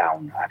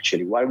lockdown,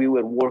 actually, while we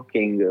were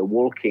walking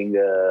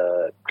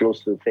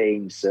close to the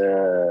Thames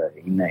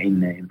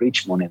in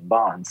Richmond and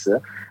Barnes.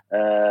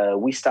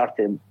 We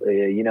started,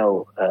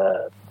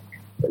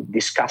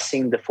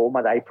 discussing the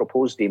format. I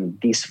proposed him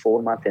this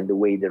format and the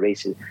way the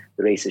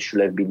races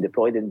should have been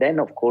deployed. And then,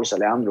 of course,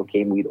 Alejandro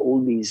came with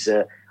all these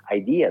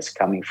ideas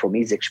coming from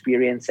his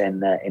experience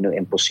and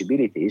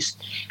possibilities.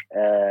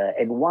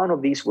 And one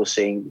of these was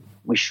saying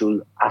we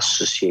should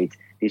associate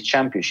this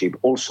championship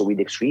also with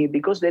Extreme,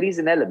 because there is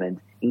an element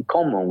in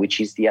common, which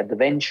is the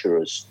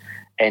adventurous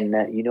and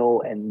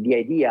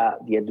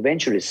the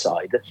adventurous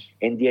side,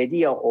 and the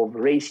idea of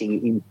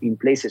racing in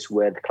places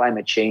where the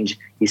climate change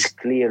is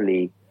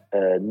clearly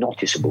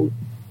noticeable.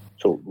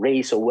 So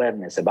raise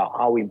awareness about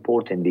how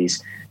important it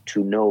is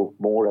to know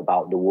more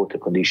about the water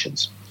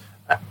conditions.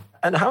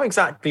 And how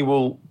exactly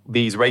will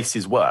these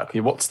races work?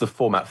 What's the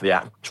format for the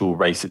actual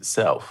race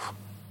itself?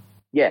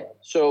 Yeah,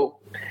 so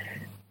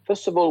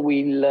first of all,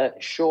 we'll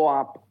show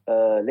up.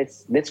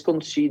 Let's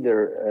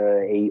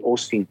consider a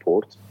hosting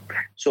port.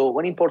 So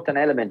one important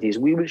element is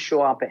we will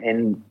show up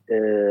and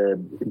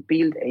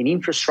build an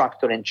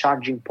infrastructure and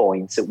charging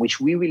points,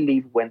 which we will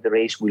leave when the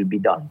race will be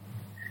done.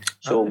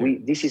 So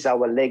this is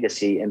our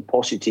legacy and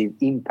positive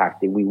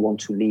impact that we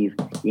want to leave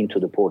into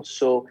the port.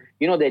 So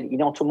you know that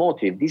in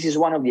automotive, this is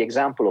one of the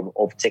examples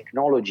of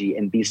technology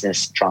and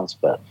business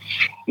transfer.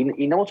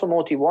 In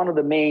automotive, one of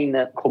the main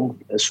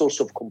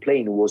source of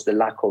complaint was the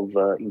lack of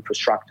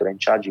infrastructure and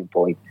charging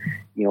point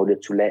in order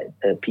to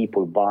let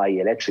people buy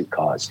electric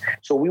cars.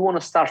 So we want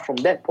to start from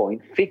that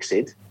point, fix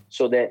it,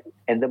 so that,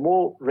 and the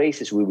more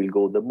races we will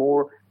go, the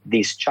more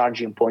these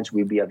charging points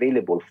will be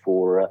available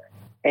for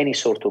any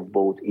sort of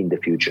boat in the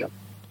future.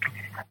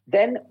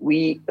 Then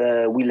we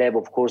will have,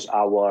 of course,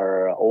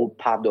 our old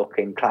paddock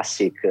and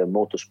classic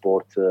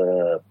motorsport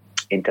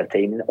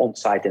entertainment,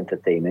 on-site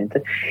entertainment.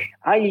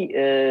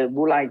 I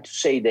would like to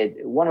say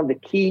that one of the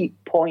key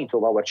points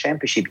of our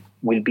championship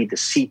will be the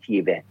city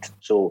event.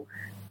 So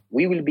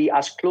we will be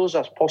as close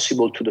as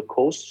possible to the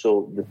coast,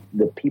 so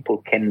the people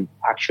can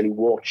actually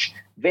watch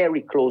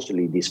very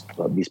closely this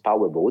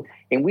powerboat.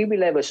 And we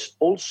will have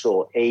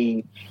also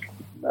a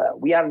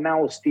we are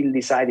now still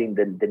deciding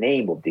the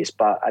name of this,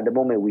 but at the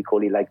moment we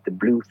call it like the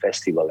Blue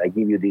Festival. I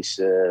give you this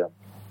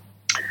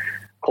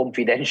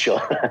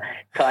confidential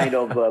kind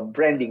of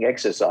branding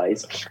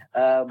exercise.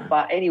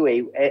 But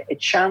anyway, a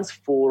chance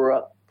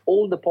for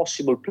all the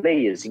possible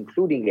players,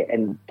 including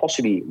and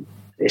possibly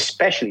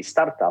especially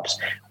startups,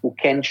 who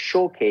can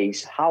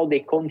showcase how they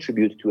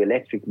contribute to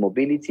electric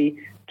mobility,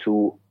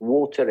 to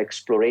water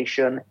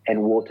exploration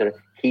and water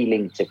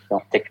healing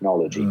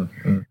technology.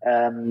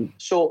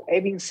 So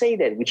having said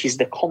that, which is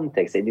the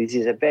context, and this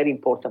is a very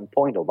important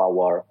point of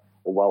our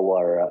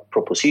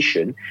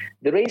proposition,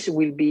 the race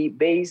will be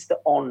based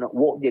on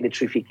what the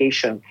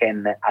electrification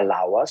can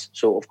allow us.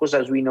 So of course,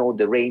 as we know,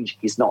 the range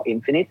is not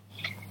infinite.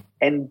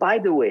 And by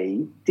the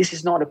way, this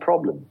is not a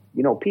problem.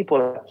 You know,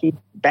 people keep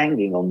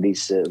banging on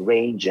this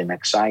range and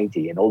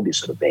anxiety and all these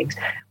sort of things.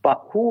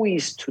 But who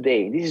is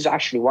today? This is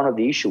actually one of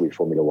the issues with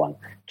Formula One.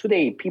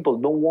 Today, people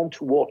don't want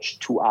to watch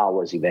 2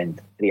 hours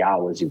event, 3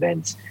 hours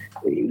events.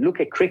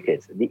 Look at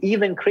cricket.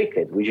 Even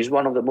cricket, which is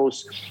one of the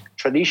most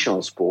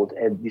traditional sport,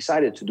 have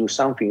decided to do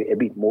something a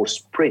bit more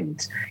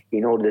sprint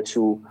in order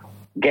to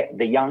get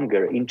the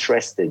younger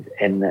interested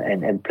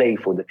and play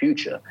for the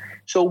future.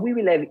 So we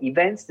will have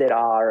events that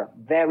are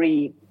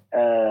very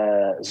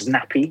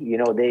snappy.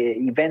 The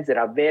events that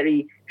are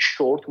very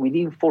short.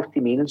 Within 40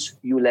 minutes,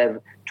 you'll have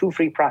 2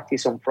 free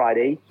practice on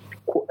Friday,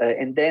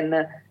 and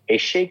then a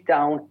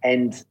shakedown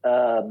and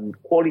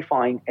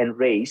qualifying and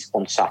race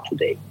on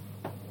Saturday.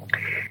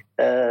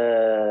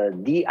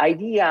 The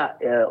idea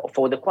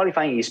for the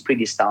qualifying is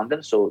pretty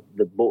standard. So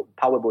the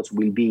powerboats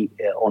will be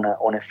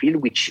on a field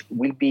which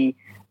will be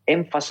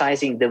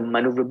emphasizing the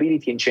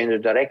maneuverability and change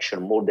of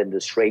direction more than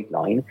the straight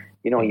line.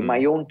 In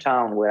my own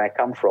town where I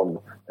come from,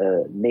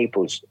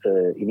 Naples,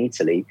 in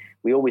Italy,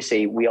 we always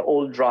say we are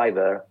all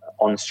driver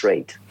on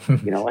straight.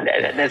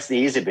 That's the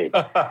easy bit.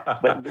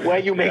 But where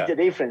you make the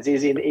difference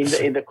is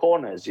in the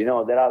corners.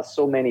 There are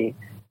so many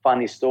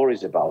funny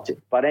stories about it.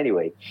 But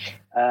anyway,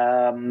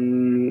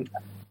 and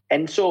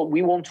so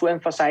we want to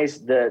emphasize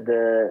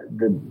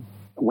the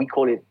we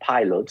call it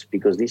pilot,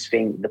 because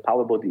the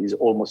powerboat is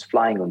almost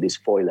flying on this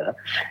spoiler.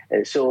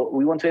 So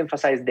we want to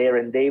emphasize their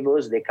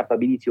endeavors, their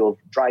capability of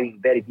driving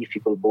very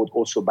difficult boat,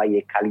 also by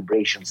a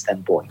calibration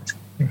standpoint.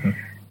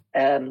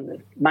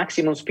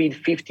 Maximum speed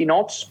 50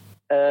 knots,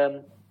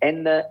 and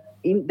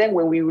then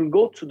when we will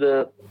go to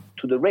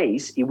the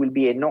race, it will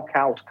be a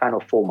knockout kind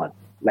of format,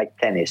 like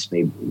tennis,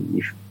 maybe,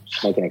 if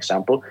make an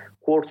example.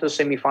 Quarters,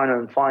 semi-final,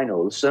 and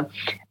finals,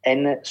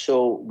 and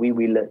so we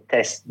will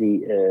test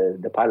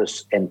the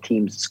pilots and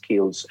teams'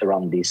 skills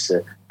around these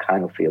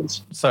kind of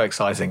fields. So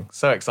exciting.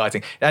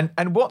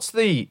 And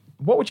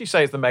what would you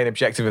say is the main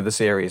objective of the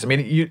series? I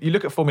mean, you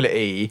look at Formula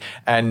E,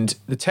 and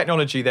the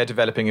technology they're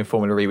developing in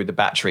Formula E with the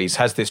batteries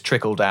has this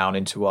trickle down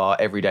into our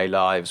everyday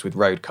lives with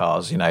road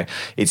cars.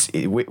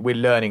 We're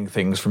learning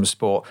things from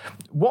sport.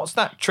 What's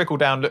that trickle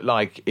down look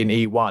like in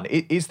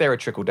E1? Is there a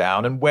trickle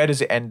down, and where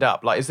does it end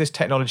up? Like, is this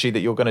technology that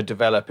you're going to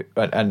develop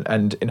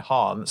and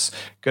enhance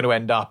going to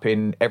end up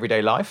in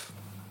everyday life?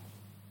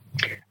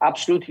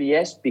 Absolutely,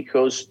 yes,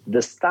 because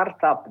the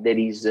startup that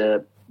is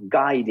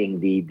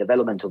guiding the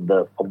development of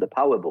the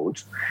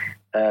powerboat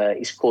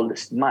is called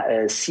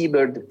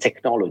Seabird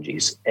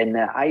Technologies, and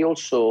I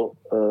also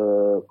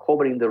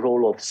covering the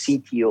role of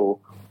CTO,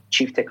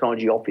 Chief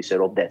Technology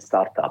Officer of that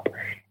startup.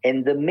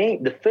 And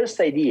the first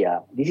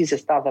idea, this is a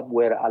startup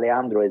where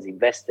Alejandro has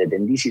invested,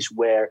 and this is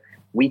where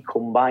we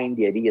combine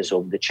the ideas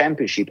of the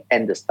championship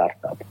and the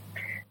startup.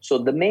 So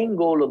the main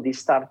goal of this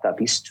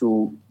startup is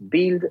to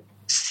build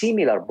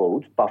similar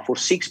boat, but for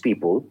 6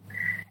 people,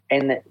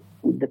 and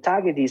the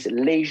target is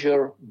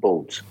leisure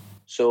boat.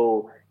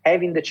 So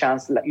having the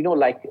chance,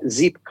 like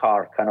zip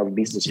car kind of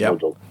business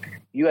model.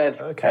 You have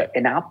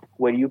an app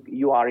where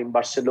you are in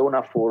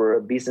Barcelona for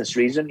a business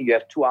reason. You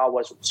have 2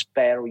 hours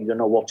spare. You don't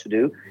know what to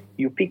do.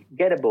 You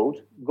get a boat,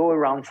 go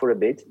around for a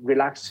bit,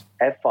 relax,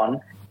 have fun,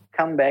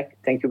 come back.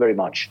 Thank you very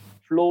much.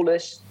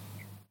 Flawless,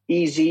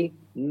 easy,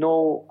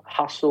 no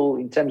hassle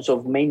in terms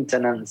of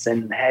maintenance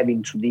and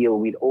having to deal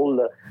with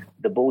all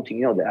the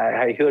boating.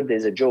 I heard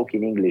there's a joke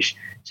in English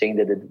saying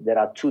that there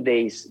are 2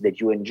 days that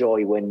you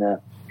enjoy when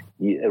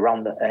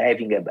around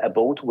having a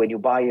boat, when you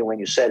buy and when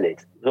you sell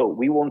it. So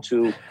we want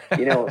to,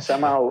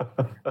 somehow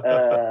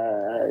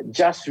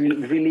just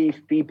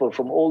relieve people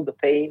from all the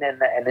pain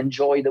and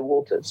enjoy the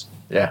waters.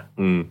 Yeah.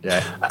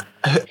 Yeah.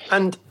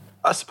 And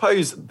I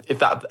suppose if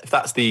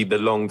that's the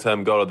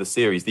long-term goal of the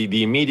series,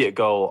 the immediate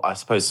goal, I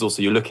suppose, is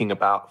also you're looking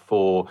about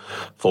for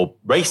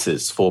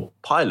racers, for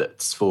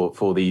pilots,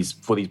 for these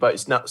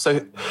boats. Now, so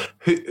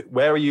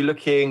where are you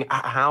looking?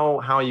 How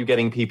are you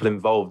getting people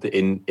involved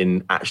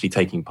in actually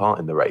taking part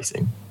in the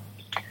racing?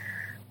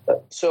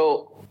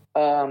 So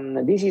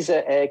this is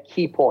a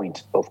key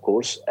point, of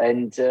course,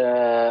 and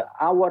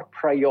our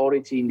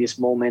priority in this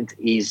moment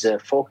is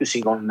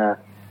focusing on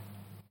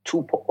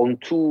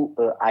two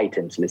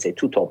items, let's say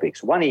 2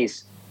 topics. One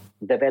is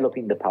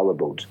developing the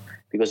powerboat,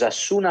 because as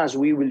soon as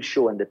we will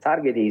show, and the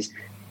target is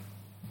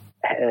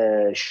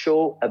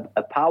show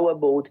a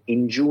powerboat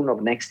in June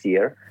of next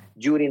year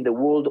during the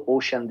World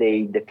Ocean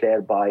Day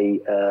declared by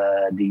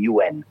the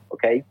UN.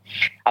 Okay,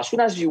 as soon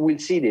as you will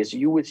see this,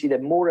 you will see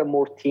that more and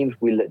more teams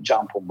will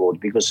jump on board,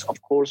 because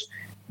of course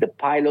the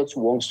pilots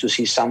wants to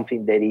see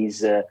something that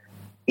is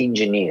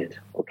engineered.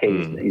 Okay,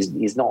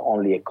 is not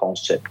only a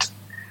concept.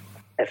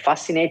 A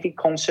fascinating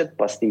concept,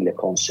 but still a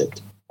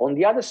concept. On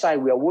the other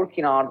side, we are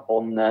working hard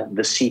on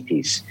the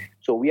cities.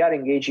 So we are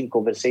engaging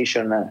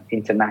conversation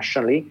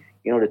internationally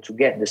in order to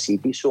get the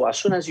city. So as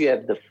soon as you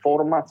have the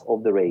format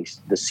of the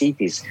race, the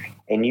cities,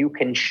 and you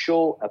can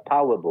show a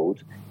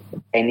powerboat,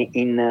 and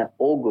in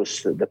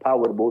August, the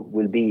powerboat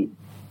will be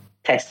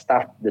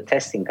start the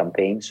testing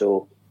campaign.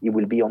 So it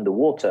will be on the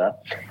water.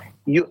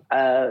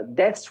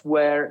 That's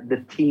where the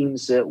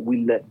teams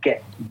will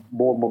get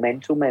more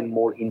momentum and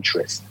more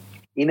interest.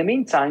 In the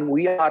meantime,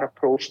 we are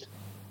approached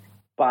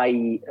by,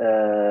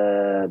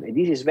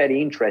 this is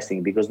very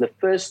interesting, because the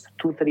first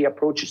 2-3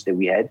 approaches that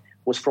we had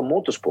was from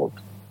motorsport.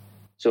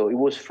 So it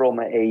was from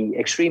a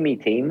extreme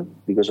team,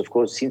 because of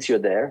course, since you're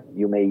there,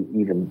 you may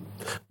even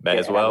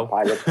as well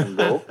pilot can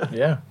go,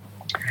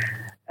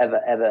 have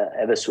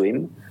a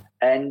swim,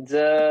 and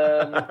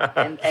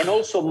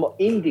also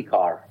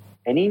IndyCar,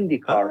 an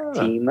IndyCar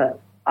team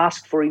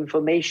asked for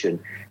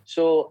information.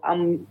 So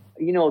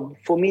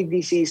for me,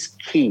 this is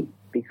key,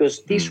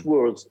 because these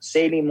worlds,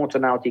 sailing,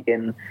 motonautic,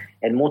 and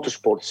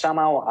motorsport,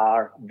 somehow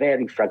are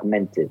very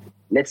fragmented.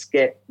 Let's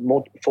get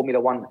Formula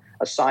One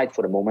aside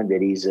for a moment.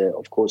 There is,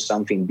 of course,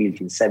 something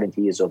built in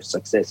 70 years of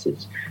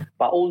successes,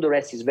 but all the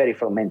rest is very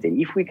fragmented.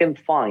 If we can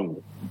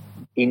find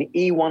in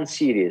E1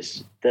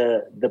 series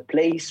the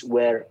place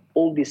where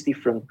all this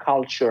different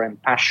culture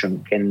and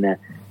passion can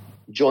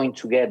join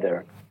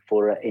together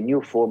for a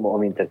new form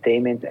of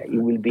entertainment,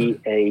 it will be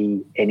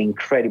an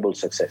incredible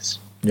success.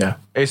 Yeah,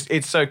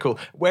 it's so cool.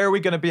 Where are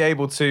we going to be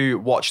able to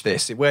watch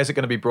this? Where's it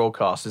going to be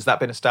broadcast? Has that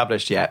been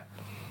established yet?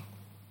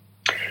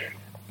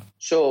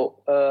 So,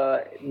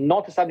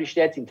 not established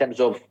yet in terms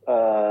of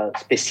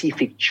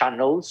specific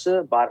channels,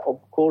 but of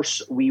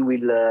course we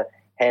will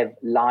have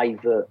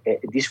live.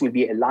 This will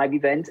be a live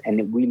event, and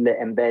it will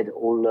embed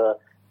all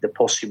the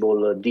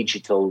possible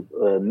digital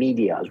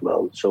media as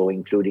well. So,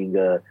 including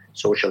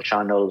social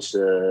channels,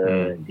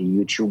 the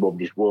YouTube of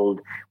this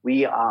world.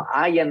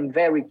 I am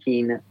very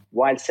keen,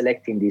 while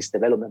selecting these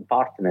development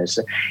partners,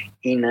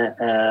 in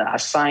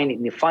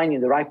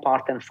finding the right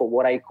partner for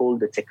what I call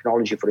the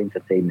technology for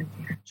entertainment.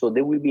 So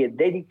there will be a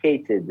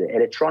dedicated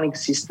electronic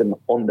system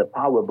on the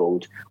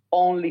powerboat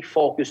only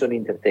focused on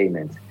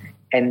entertainment.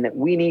 And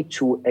we need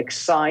to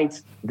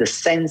excite the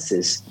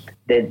senses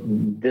that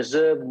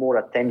deserve more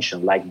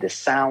attention, like the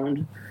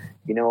sound.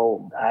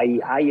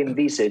 I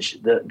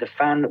envisage the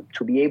fan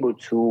to be able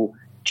to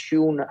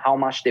tune how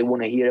much they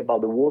want to hear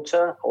about the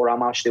water, or how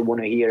much they want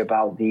to hear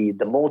about the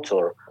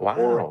motor,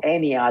 or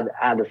any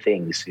other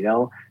things,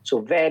 So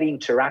very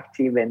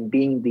interactive, and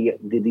being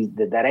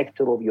the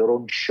director of your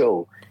own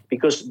show.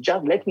 Because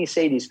just let me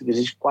say this, because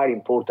it's quite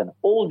important.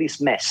 All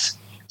this mess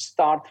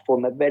starts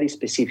from a very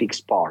specific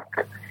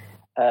spark.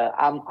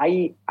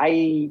 I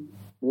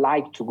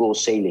like to go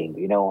sailing,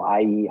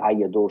 I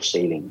adore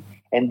sailing.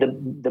 And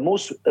the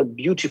most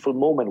beautiful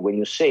moment when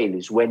you sail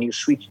is when you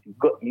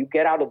you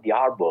get out of the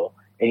harbor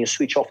and you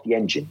switch off the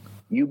engine.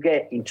 You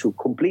get into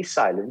complete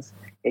silence,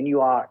 and you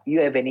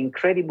have an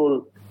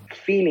incredible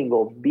feeling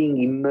of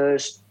being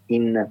immersed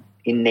in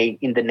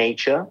the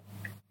nature.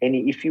 And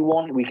if you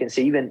want, we can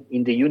say even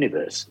in the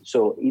universe.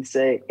 So it's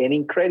an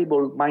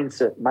incredible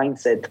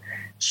mindset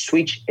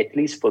switch, at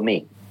least for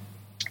me.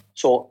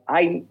 So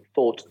I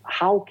thought,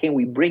 how can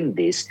we bring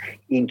this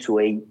into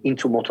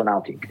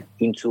motonautic,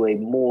 into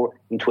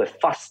a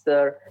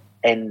faster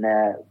and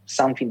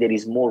something that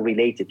is more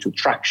related to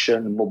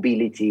traction,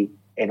 mobility,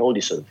 and all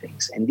these sort of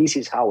things. And this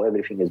is how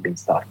everything has been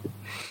started.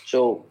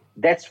 So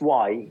that's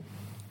why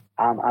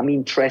I'm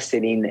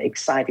interested in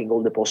exciting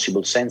all the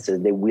possible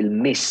sensors that will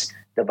miss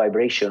the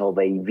vibration of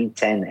a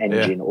V10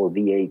 engine or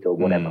V8 or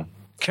whatever.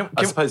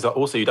 I suppose that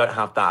also you don't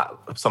have that,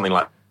 something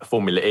like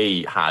Formula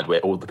E had, where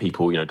all the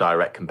people,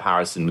 direct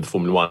comparison with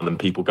Formula One, and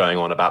people going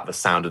on about the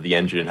sound of the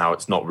engine and how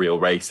it's not real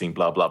racing,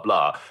 blah, blah,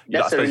 blah.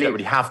 I suppose you don't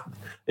really have...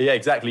 Yeah,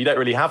 exactly. You don't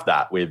really have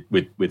that with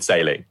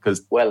sailing.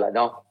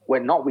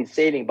 Not with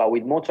sailing, but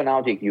with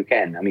motonautic you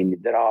can. I mean,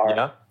 there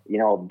are...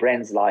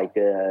 brands like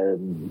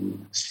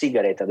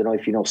Cigarette. I don't know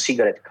if you know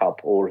Cigarette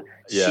Cup or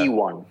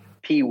C1,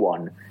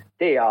 P1.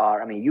 They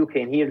are, you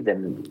can hear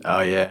them.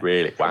 Oh, yeah.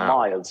 Really? For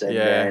miles.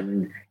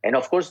 And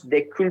of course,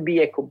 there could be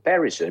a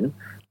comparison.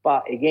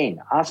 But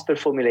again, as per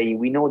Formula E,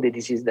 we know that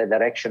this is the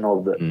direction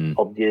of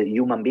the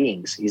human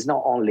beings. It's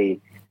not only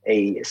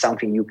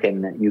something you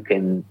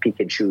can pick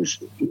and choose.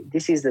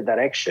 This is the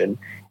direction,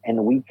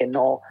 and we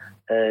cannot...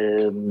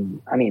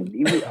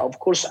 of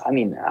course,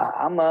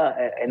 I'm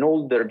an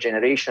older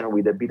generation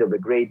with a bit of a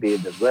gray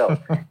beard as well.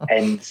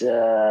 And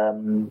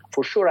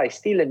for sure, I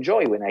still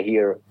enjoy when I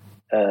hear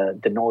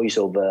the noise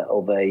of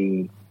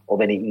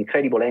an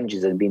incredible engine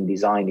that has been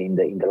designed in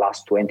the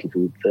last 20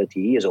 to 30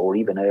 years or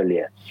even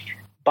earlier.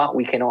 But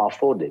we cannot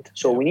afford it.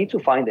 So we need to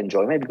find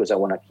enjoyment, because I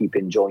want to keep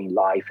enjoying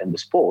life and the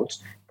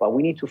sports. But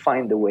we need to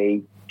find a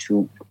way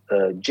to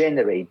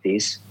generate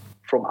this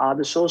from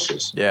other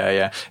sources.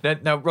 Yeah.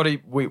 Now,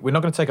 Rodi, we're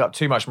not going to take up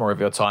too much more of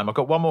your time. I've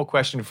got one more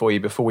question for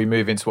you before we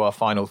move into our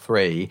final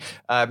three.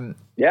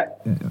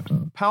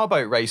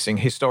 Powerboat racing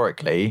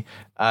historically,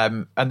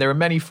 and there are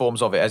many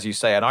forms of it, as you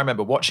say, and I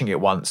remember watching it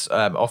once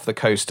off the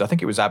coast. I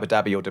think it was Abu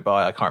Dhabi or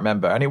Dubai, I can't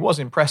remember, and it was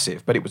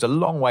impressive, but it was a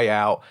long way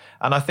out,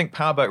 and I think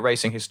powerboat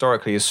racing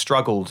historically has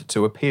struggled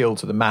to appeal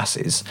to the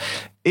masses.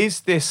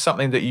 Is this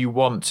something that you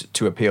want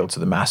to appeal to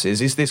the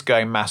masses? Is this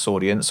going mass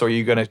audience, or are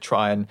you going to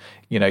try and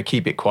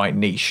keep it quite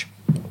niche?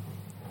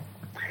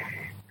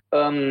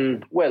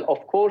 Well,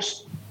 of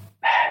course,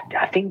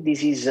 I think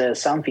this is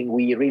something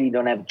we really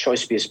don't have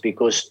choice with,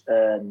 because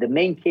the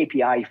main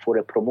KPI for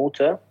a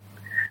promoter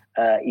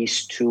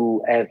is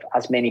to have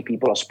as many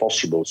people as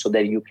possible, so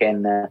that you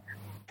can,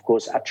 of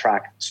course,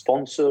 attract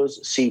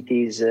sponsors,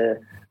 cities,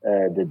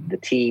 the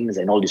teams,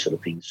 and all these sort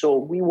of things. So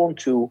we want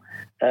to,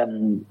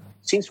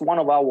 since one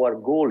of our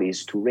goals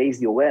is to raise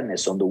the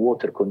awareness on the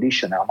water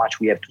condition, how much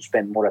we have to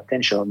spend more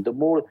attention on,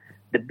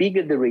 the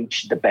bigger the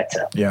reach, the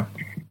better. Yeah.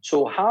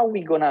 So how are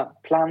we going to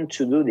plan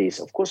to do this?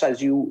 Of course,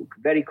 as you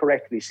very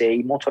correctly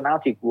say,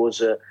 motonautic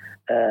was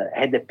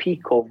had a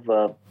peak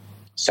of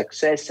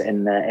success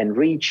and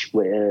reach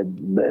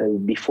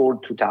before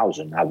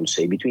 2000, I would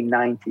say, between the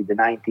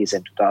 90s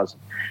and 2000.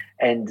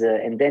 And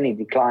then it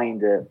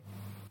declined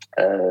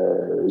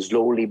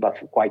slowly but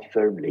quite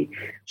firmly.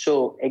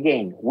 So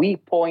again, we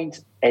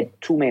point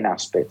at two main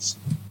aspects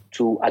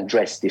to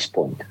address this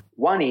point.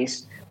 One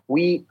is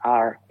we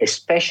are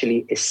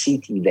especially a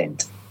city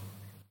event.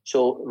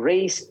 So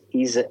race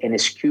is an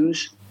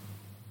excuse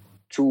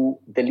to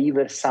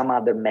deliver some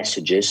other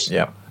messages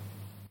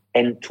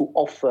and to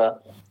offer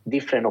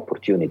different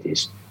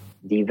opportunities.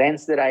 The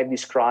events that I've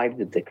described,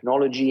 the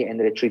technology and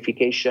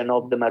electrification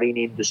of the marine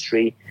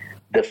industry,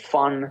 the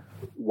fun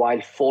while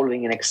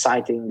following an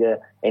exciting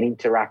and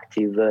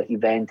interactive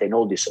event, and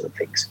all these sort of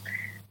things.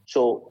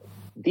 So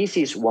this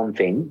is one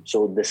thing,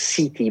 so the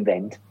city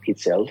event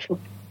itself.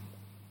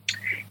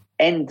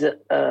 And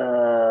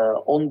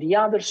on the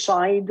other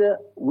side,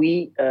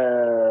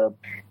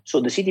 so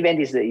the city event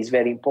is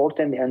very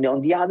important. And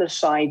on the other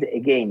side,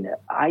 again,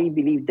 I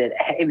believe that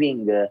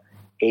having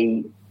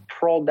a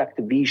product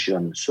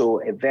vision, so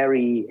a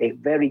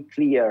very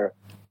clear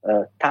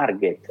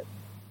target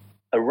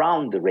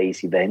around the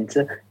race event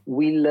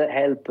will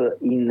help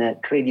in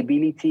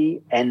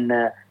credibility and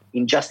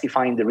in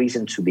justifying the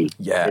reason to be.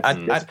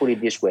 Let's put it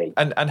this way.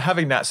 And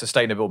having that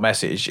sustainable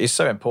message is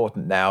so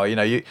important now.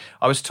 I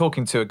was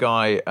talking to a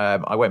guy,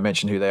 I won't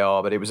mention who they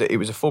are, but it was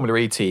a Formula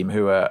E team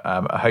who are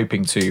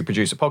hoping to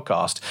produce a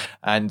podcast,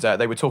 and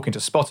they were talking to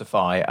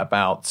Spotify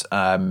about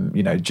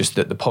just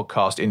the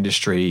podcast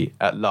industry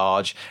at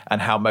large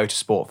and how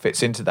motorsport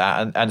fits into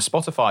that. And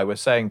Spotify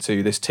was saying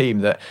to this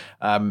team that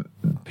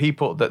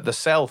people, that the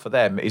sell for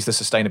them is the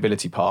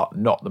sustainability part,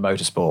 not the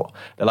motorsport.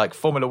 They're like,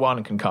 Formula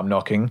One can come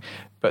knocking,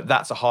 but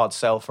that's a hard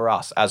sell for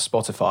us as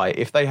Spotify.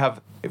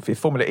 If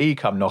Formula E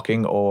come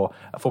knocking, or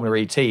a Formula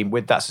E team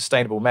with that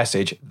sustainable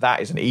message, that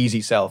is an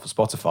easy sell for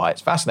Spotify.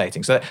 It's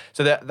fascinating. So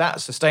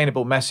that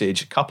sustainable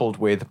message, coupled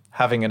with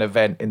having an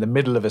event in the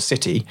middle of a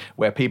city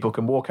where people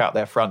can walk out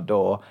their front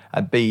door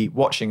and be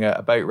watching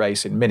a boat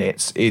race in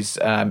minutes, is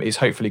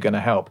hopefully going to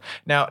help.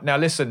 Now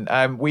listen,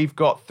 we've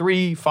got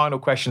 3 final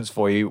questions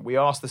for you. We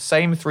ask the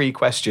same 3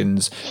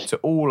 questions to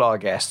all our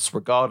guests,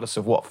 regardless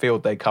of what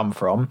field they come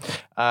from.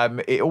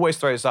 It always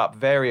throws up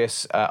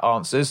various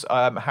answers.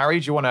 Harry,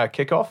 do you want to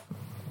kick off?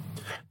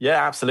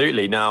 Yeah,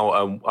 absolutely.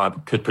 Now, I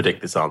could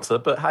predict this answer,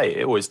 but hey,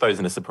 it always throws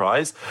in a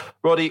surprise.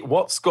 Rodi,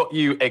 what's got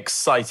you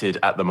excited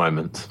at the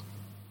moment?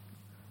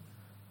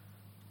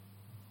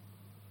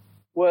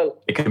 Well,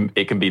 it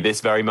can be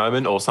this very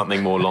moment or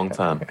something more long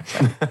term.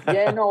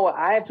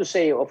 I have to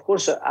say, of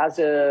course, as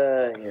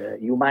a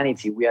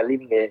humanity, we are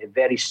living a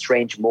very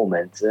strange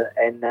moment,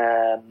 and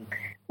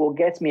what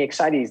gets me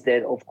excited is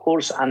that, of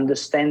course,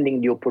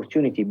 understanding the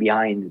opportunity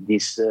behind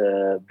this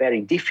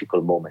very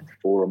difficult moment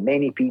for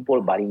many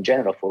people, but in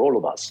general for all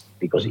of us,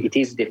 because it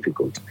is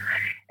difficult.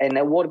 And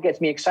what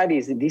gets me excited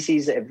is that this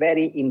is a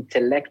very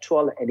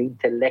intellectual and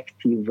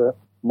intellective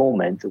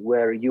moment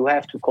where you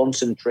have to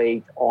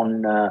concentrate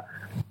on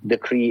the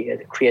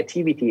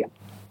creativity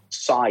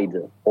side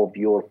of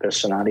your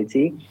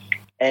personality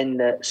and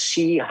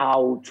see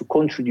how to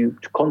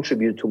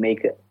contribute to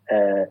make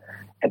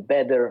a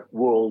better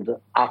world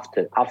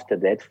after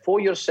that, for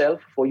yourself,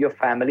 for your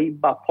family,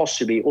 but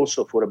possibly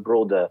also for a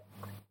broader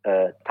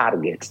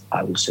target,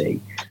 I would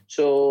say.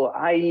 So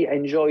I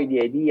enjoy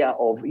the idea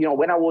of,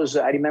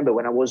 I remember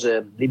when I was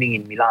living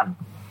in Milan,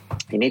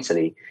 in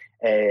Italy,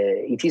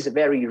 it is a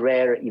very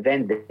rare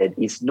event that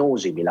is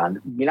nosy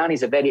Milan. Milan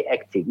is a very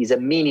hectic, it's a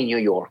mini New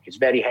York. It's a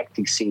very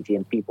hectic city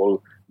and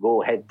people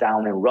go head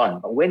down and run.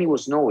 But when it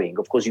was snowing,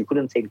 of course, you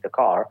couldn't take the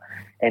car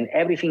and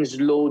everything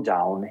slowed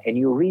down and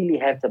you really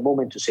have the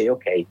moment to say,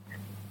 okay,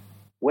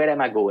 where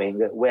am I going,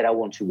 where I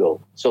want to go?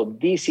 So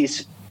this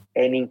is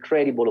an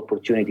incredible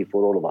opportunity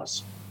for all of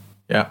us.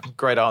 Yeah,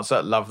 great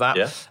answer. Love that.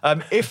 Yeah.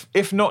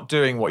 If not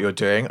doing what you're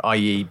doing,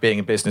 i.e. being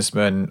a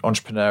businessman,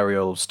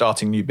 entrepreneurial,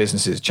 starting new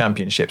businesses,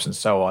 championships and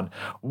so on,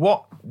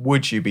 what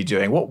would you be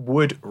doing? What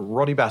would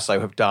Rodi Basso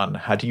have done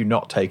had you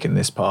not taken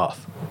this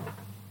path?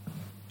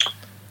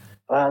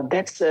 I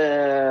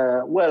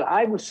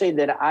would say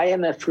that I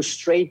am a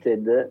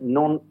frustrated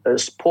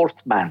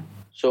non-sportman.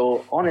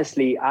 So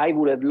honestly, I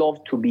would have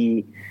loved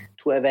to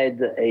have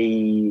had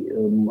a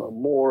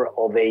more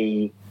of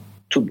a,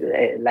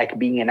 like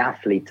being an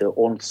athlete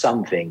on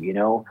something,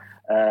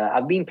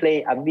 I've been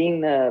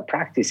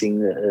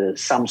practicing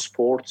some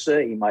sports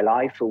in my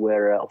life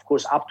where, of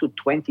course, up to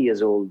 20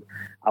 years old,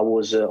 I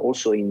was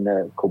also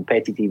in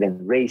competitive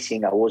and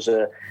racing. I was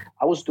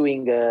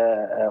doing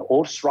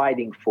horse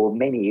riding for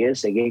many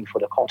years, again, for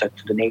the contact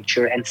to the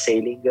nature, and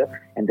sailing.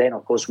 And then,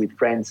 of course, with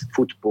friends,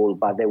 football,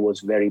 but that was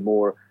very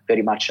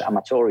much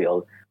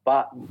amatorial.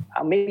 But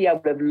maybe I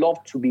would have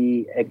loved to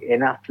be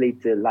an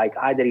athlete, like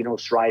either in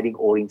horse riding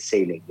or in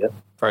sailing.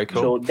 Very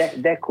cool. So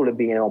that could have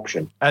been an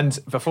option. And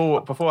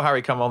before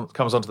Harry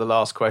comes on to the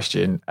last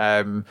question,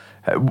 have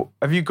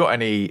you got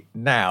any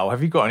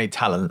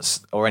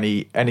talents or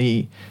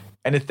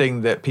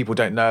anything that people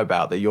don't know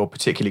about that you're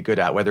particularly good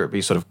at, whether it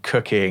be sort of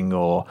cooking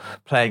or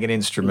playing an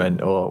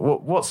instrument, or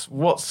what's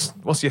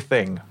your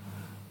thing?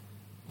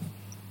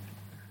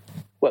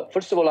 Well,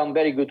 first of all, I'm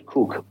very good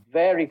cook,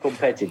 very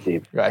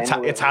competitive. Right,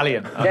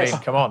 Italian. I mean,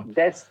 come on.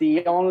 That's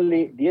the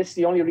only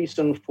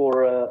reason for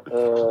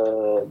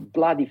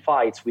bloody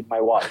fights with my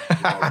wife.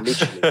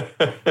 Literally,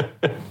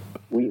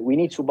 we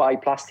need to buy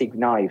plastic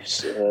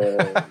knives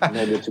in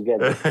order to get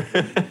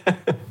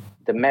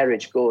the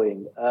marriage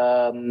going.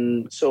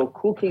 So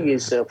cooking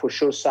is for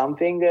sure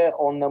something.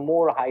 On a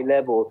more high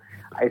level,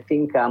 I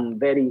think I'm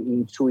very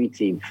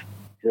intuitive.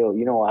 So,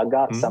 I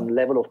got some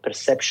level of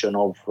perception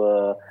of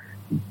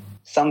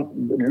some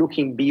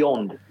looking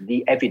beyond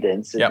the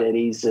evidence. Yep. There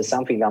is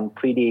something I'm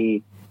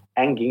pretty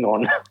hanging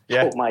on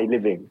for my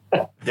living.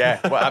 Yeah,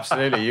 well,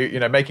 absolutely.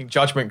 You making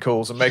judgment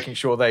calls and making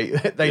sure they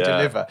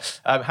deliver.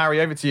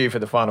 Harry, over to you for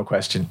the final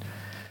question.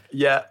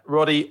 Yeah,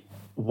 Rodi,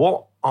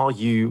 what are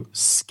you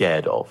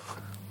scared of?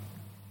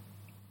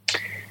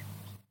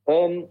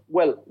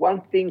 Well,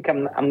 one thing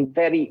I'm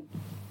very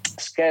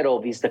scared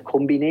of is the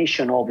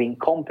combination of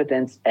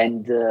incompetence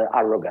and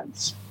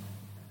arrogance.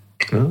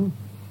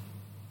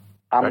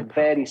 I'm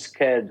very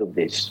scared of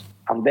this.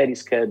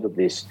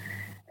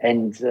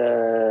 And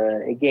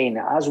again,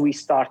 as we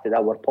started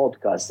our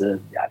podcast,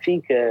 I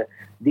think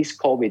this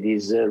COVID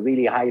is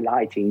really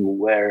highlighting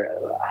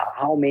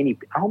how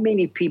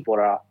many people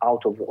are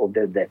out of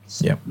their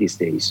debts these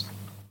days.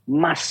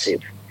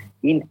 Massive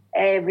in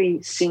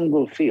every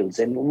single field.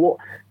 And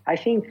I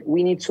think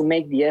we need to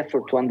make the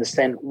effort to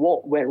understand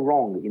what went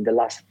wrong in the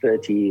last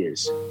 30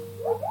 years.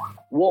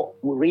 What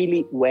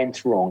really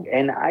went wrong?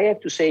 And I have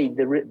to say,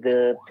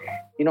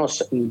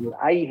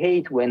 I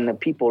hate when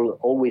people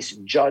always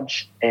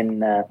judge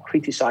and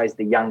criticize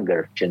the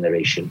younger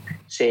generation,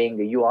 saying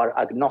you are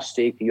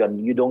agnostic,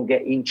 you don't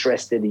get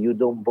interested, you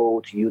don't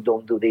vote, you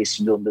don't do this,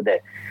 you don't do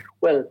that.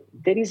 Well,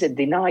 there is a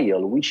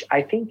denial which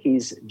I think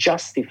is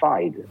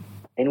justified.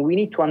 And we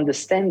need to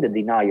understand the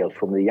denial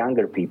from the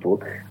younger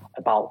people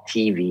about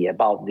TV,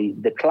 about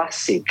the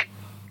classic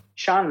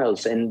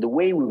channels and the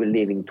way we were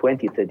living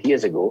 20, 30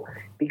 years ago,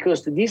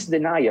 because this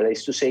denial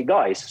is to say,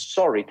 guys,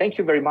 sorry, thank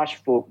you very much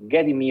for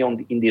getting me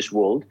in this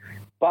world,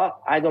 but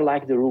I don't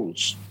like the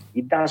rules.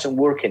 It doesn't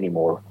work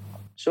anymore.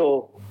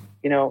 So,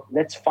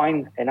 let's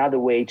find another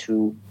way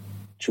to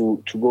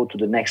go to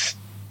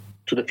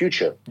the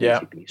future,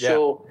 basically. Yeah.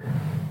 So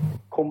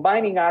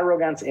combining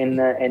arrogance and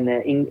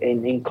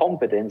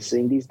incompetence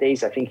in these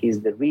days, I think,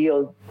 is the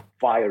real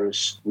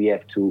virus we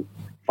have to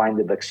find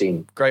the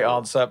vaccine. Great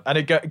answer. And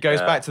it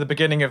goes back to the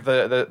beginning of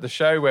the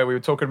show where we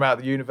were talking about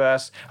the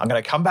universe. I'm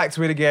going to come back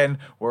to it again.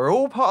 We're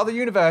all part of the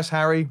universe,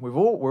 Harry. We're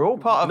all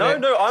part of it.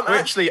 No, I'm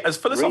actually, as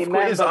philosophical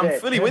as I'm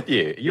fully with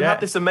you. You have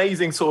this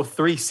amazing sort of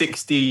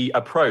 360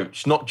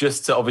 approach, not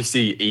just to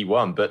obviously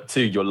E1, but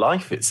to your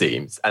life, it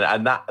seems.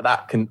 And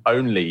that can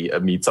only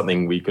mean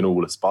something we can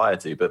all aspire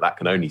to, but that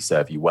can only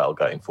serve you well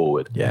going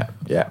forward. Yeah,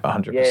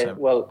 100%. Yeah,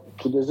 well,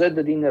 to dessert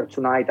the dinner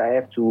tonight, I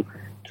have to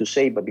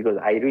say, but because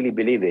I really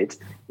believe it,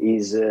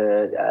 is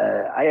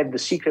I have the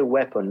secret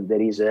weapon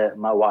that is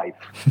my wife.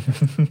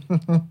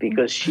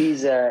 Because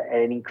she's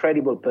an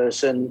incredible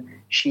person.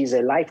 She's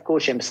a life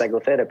coach and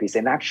psychotherapist,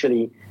 and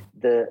actually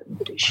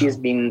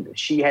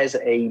she has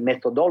a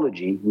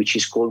methodology which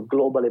is called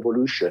global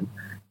evolution,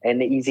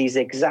 and it is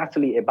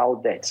exactly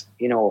about that.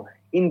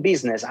 In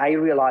business, I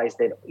realized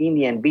that in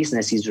the end,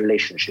 business is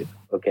relationship,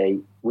 okay,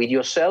 with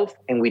yourself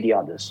and with the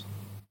others.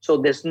 So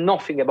there's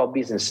nothing about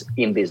business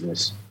in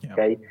business,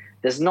 okay?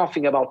 There's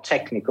nothing about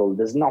technical.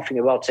 There's nothing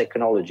about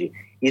technology.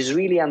 It's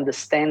really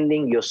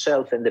understanding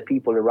yourself and the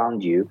people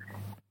around you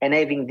and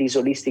having this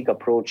holistic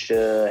approach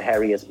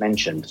Harry has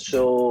mentioned.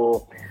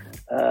 So,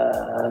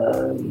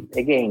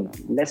 again,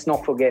 let's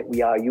not forget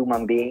we are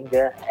human beings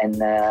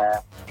and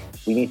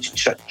we need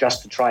to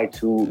just to try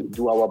to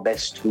do our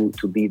best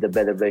to be the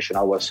better version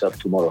of ourselves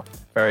tomorrow.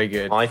 Very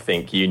good. I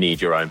think you need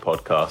your own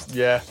podcast.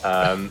 Yeah.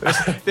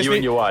 You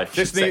and your wife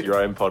should set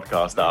your own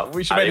podcast up.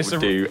 We should make it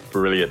do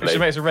brilliantly. We should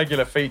make this a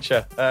regular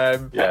feature.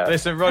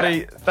 Listen,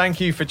 Rodi,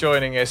 thank you for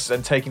joining us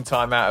and taking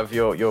time out of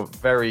your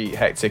very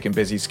hectic and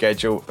busy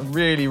schedule.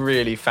 Really,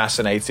 really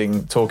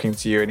fascinating talking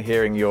to you and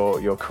hearing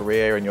your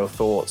career and your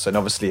thoughts, and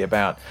obviously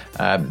about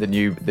the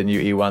new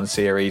E1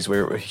 series.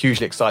 We're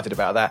hugely excited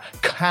about that.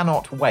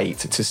 Cannot wait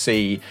to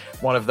see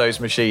one of those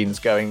machines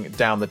going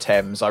down the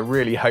Thames. I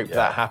really hope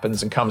that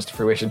happens and comes to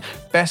fruition.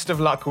 Best of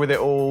luck with it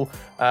all.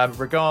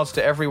 Regards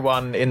to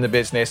everyone in the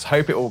business.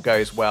 Hope it all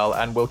goes well,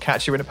 and we'll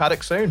catch you in a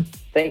paddock soon.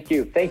 Thank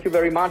you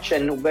very much,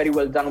 and very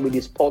well done with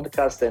this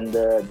podcast and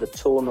the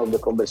tone of the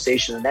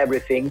conversation and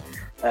everything.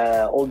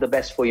 All the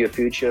best for your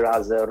future.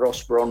 As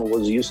Ross Brown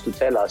was used to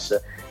tell us,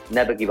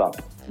 never give up.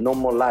 Non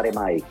mollare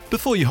mai.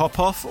 Before you hop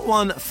off,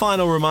 one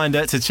final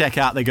reminder to check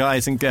out the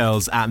guys and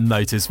girls at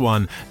Motus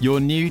One,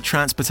 your new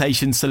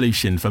transportation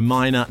solution for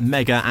minor,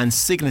 mega and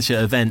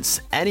signature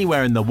events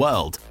anywhere in the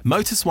world.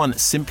 Motus One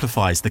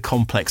simplifies the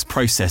complex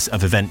process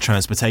of event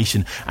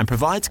transportation and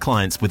provides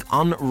clients with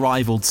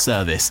unrivaled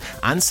service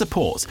and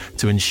support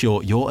to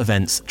ensure your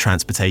event's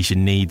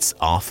transportation needs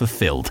are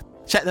fulfilled.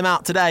 Check them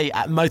out today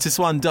at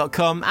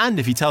motus1.com, and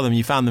if you tell them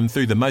you found them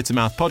through the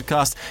Motormouth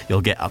podcast, you'll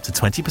get up to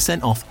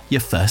 20% off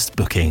your first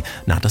booking.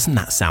 Now, doesn't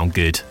that sound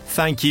good?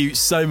 Thank you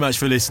so much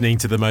for listening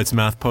to the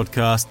Motormouth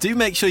podcast. Do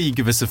make sure you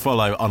give us a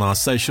follow on our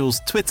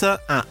socials, Twitter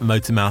at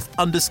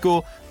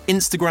Motormouth_,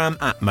 Instagram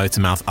at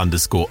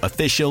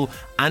Motormouth_official,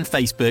 and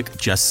Facebook,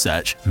 just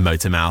search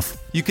Motormouth.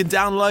 You can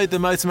download the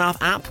Motormouth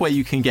app where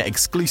you can get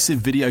exclusive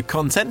video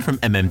content from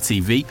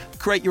MMTV,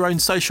 create your own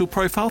social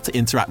profile to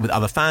interact with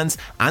other fans,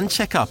 and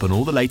check up on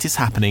all the latest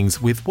happenings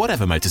with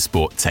whatever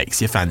motorsport takes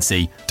your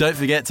fancy. Don't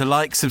forget to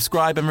like,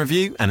 subscribe and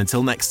review, and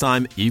until next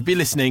time, you've been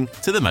listening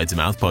to the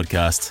Motormouth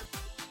podcast.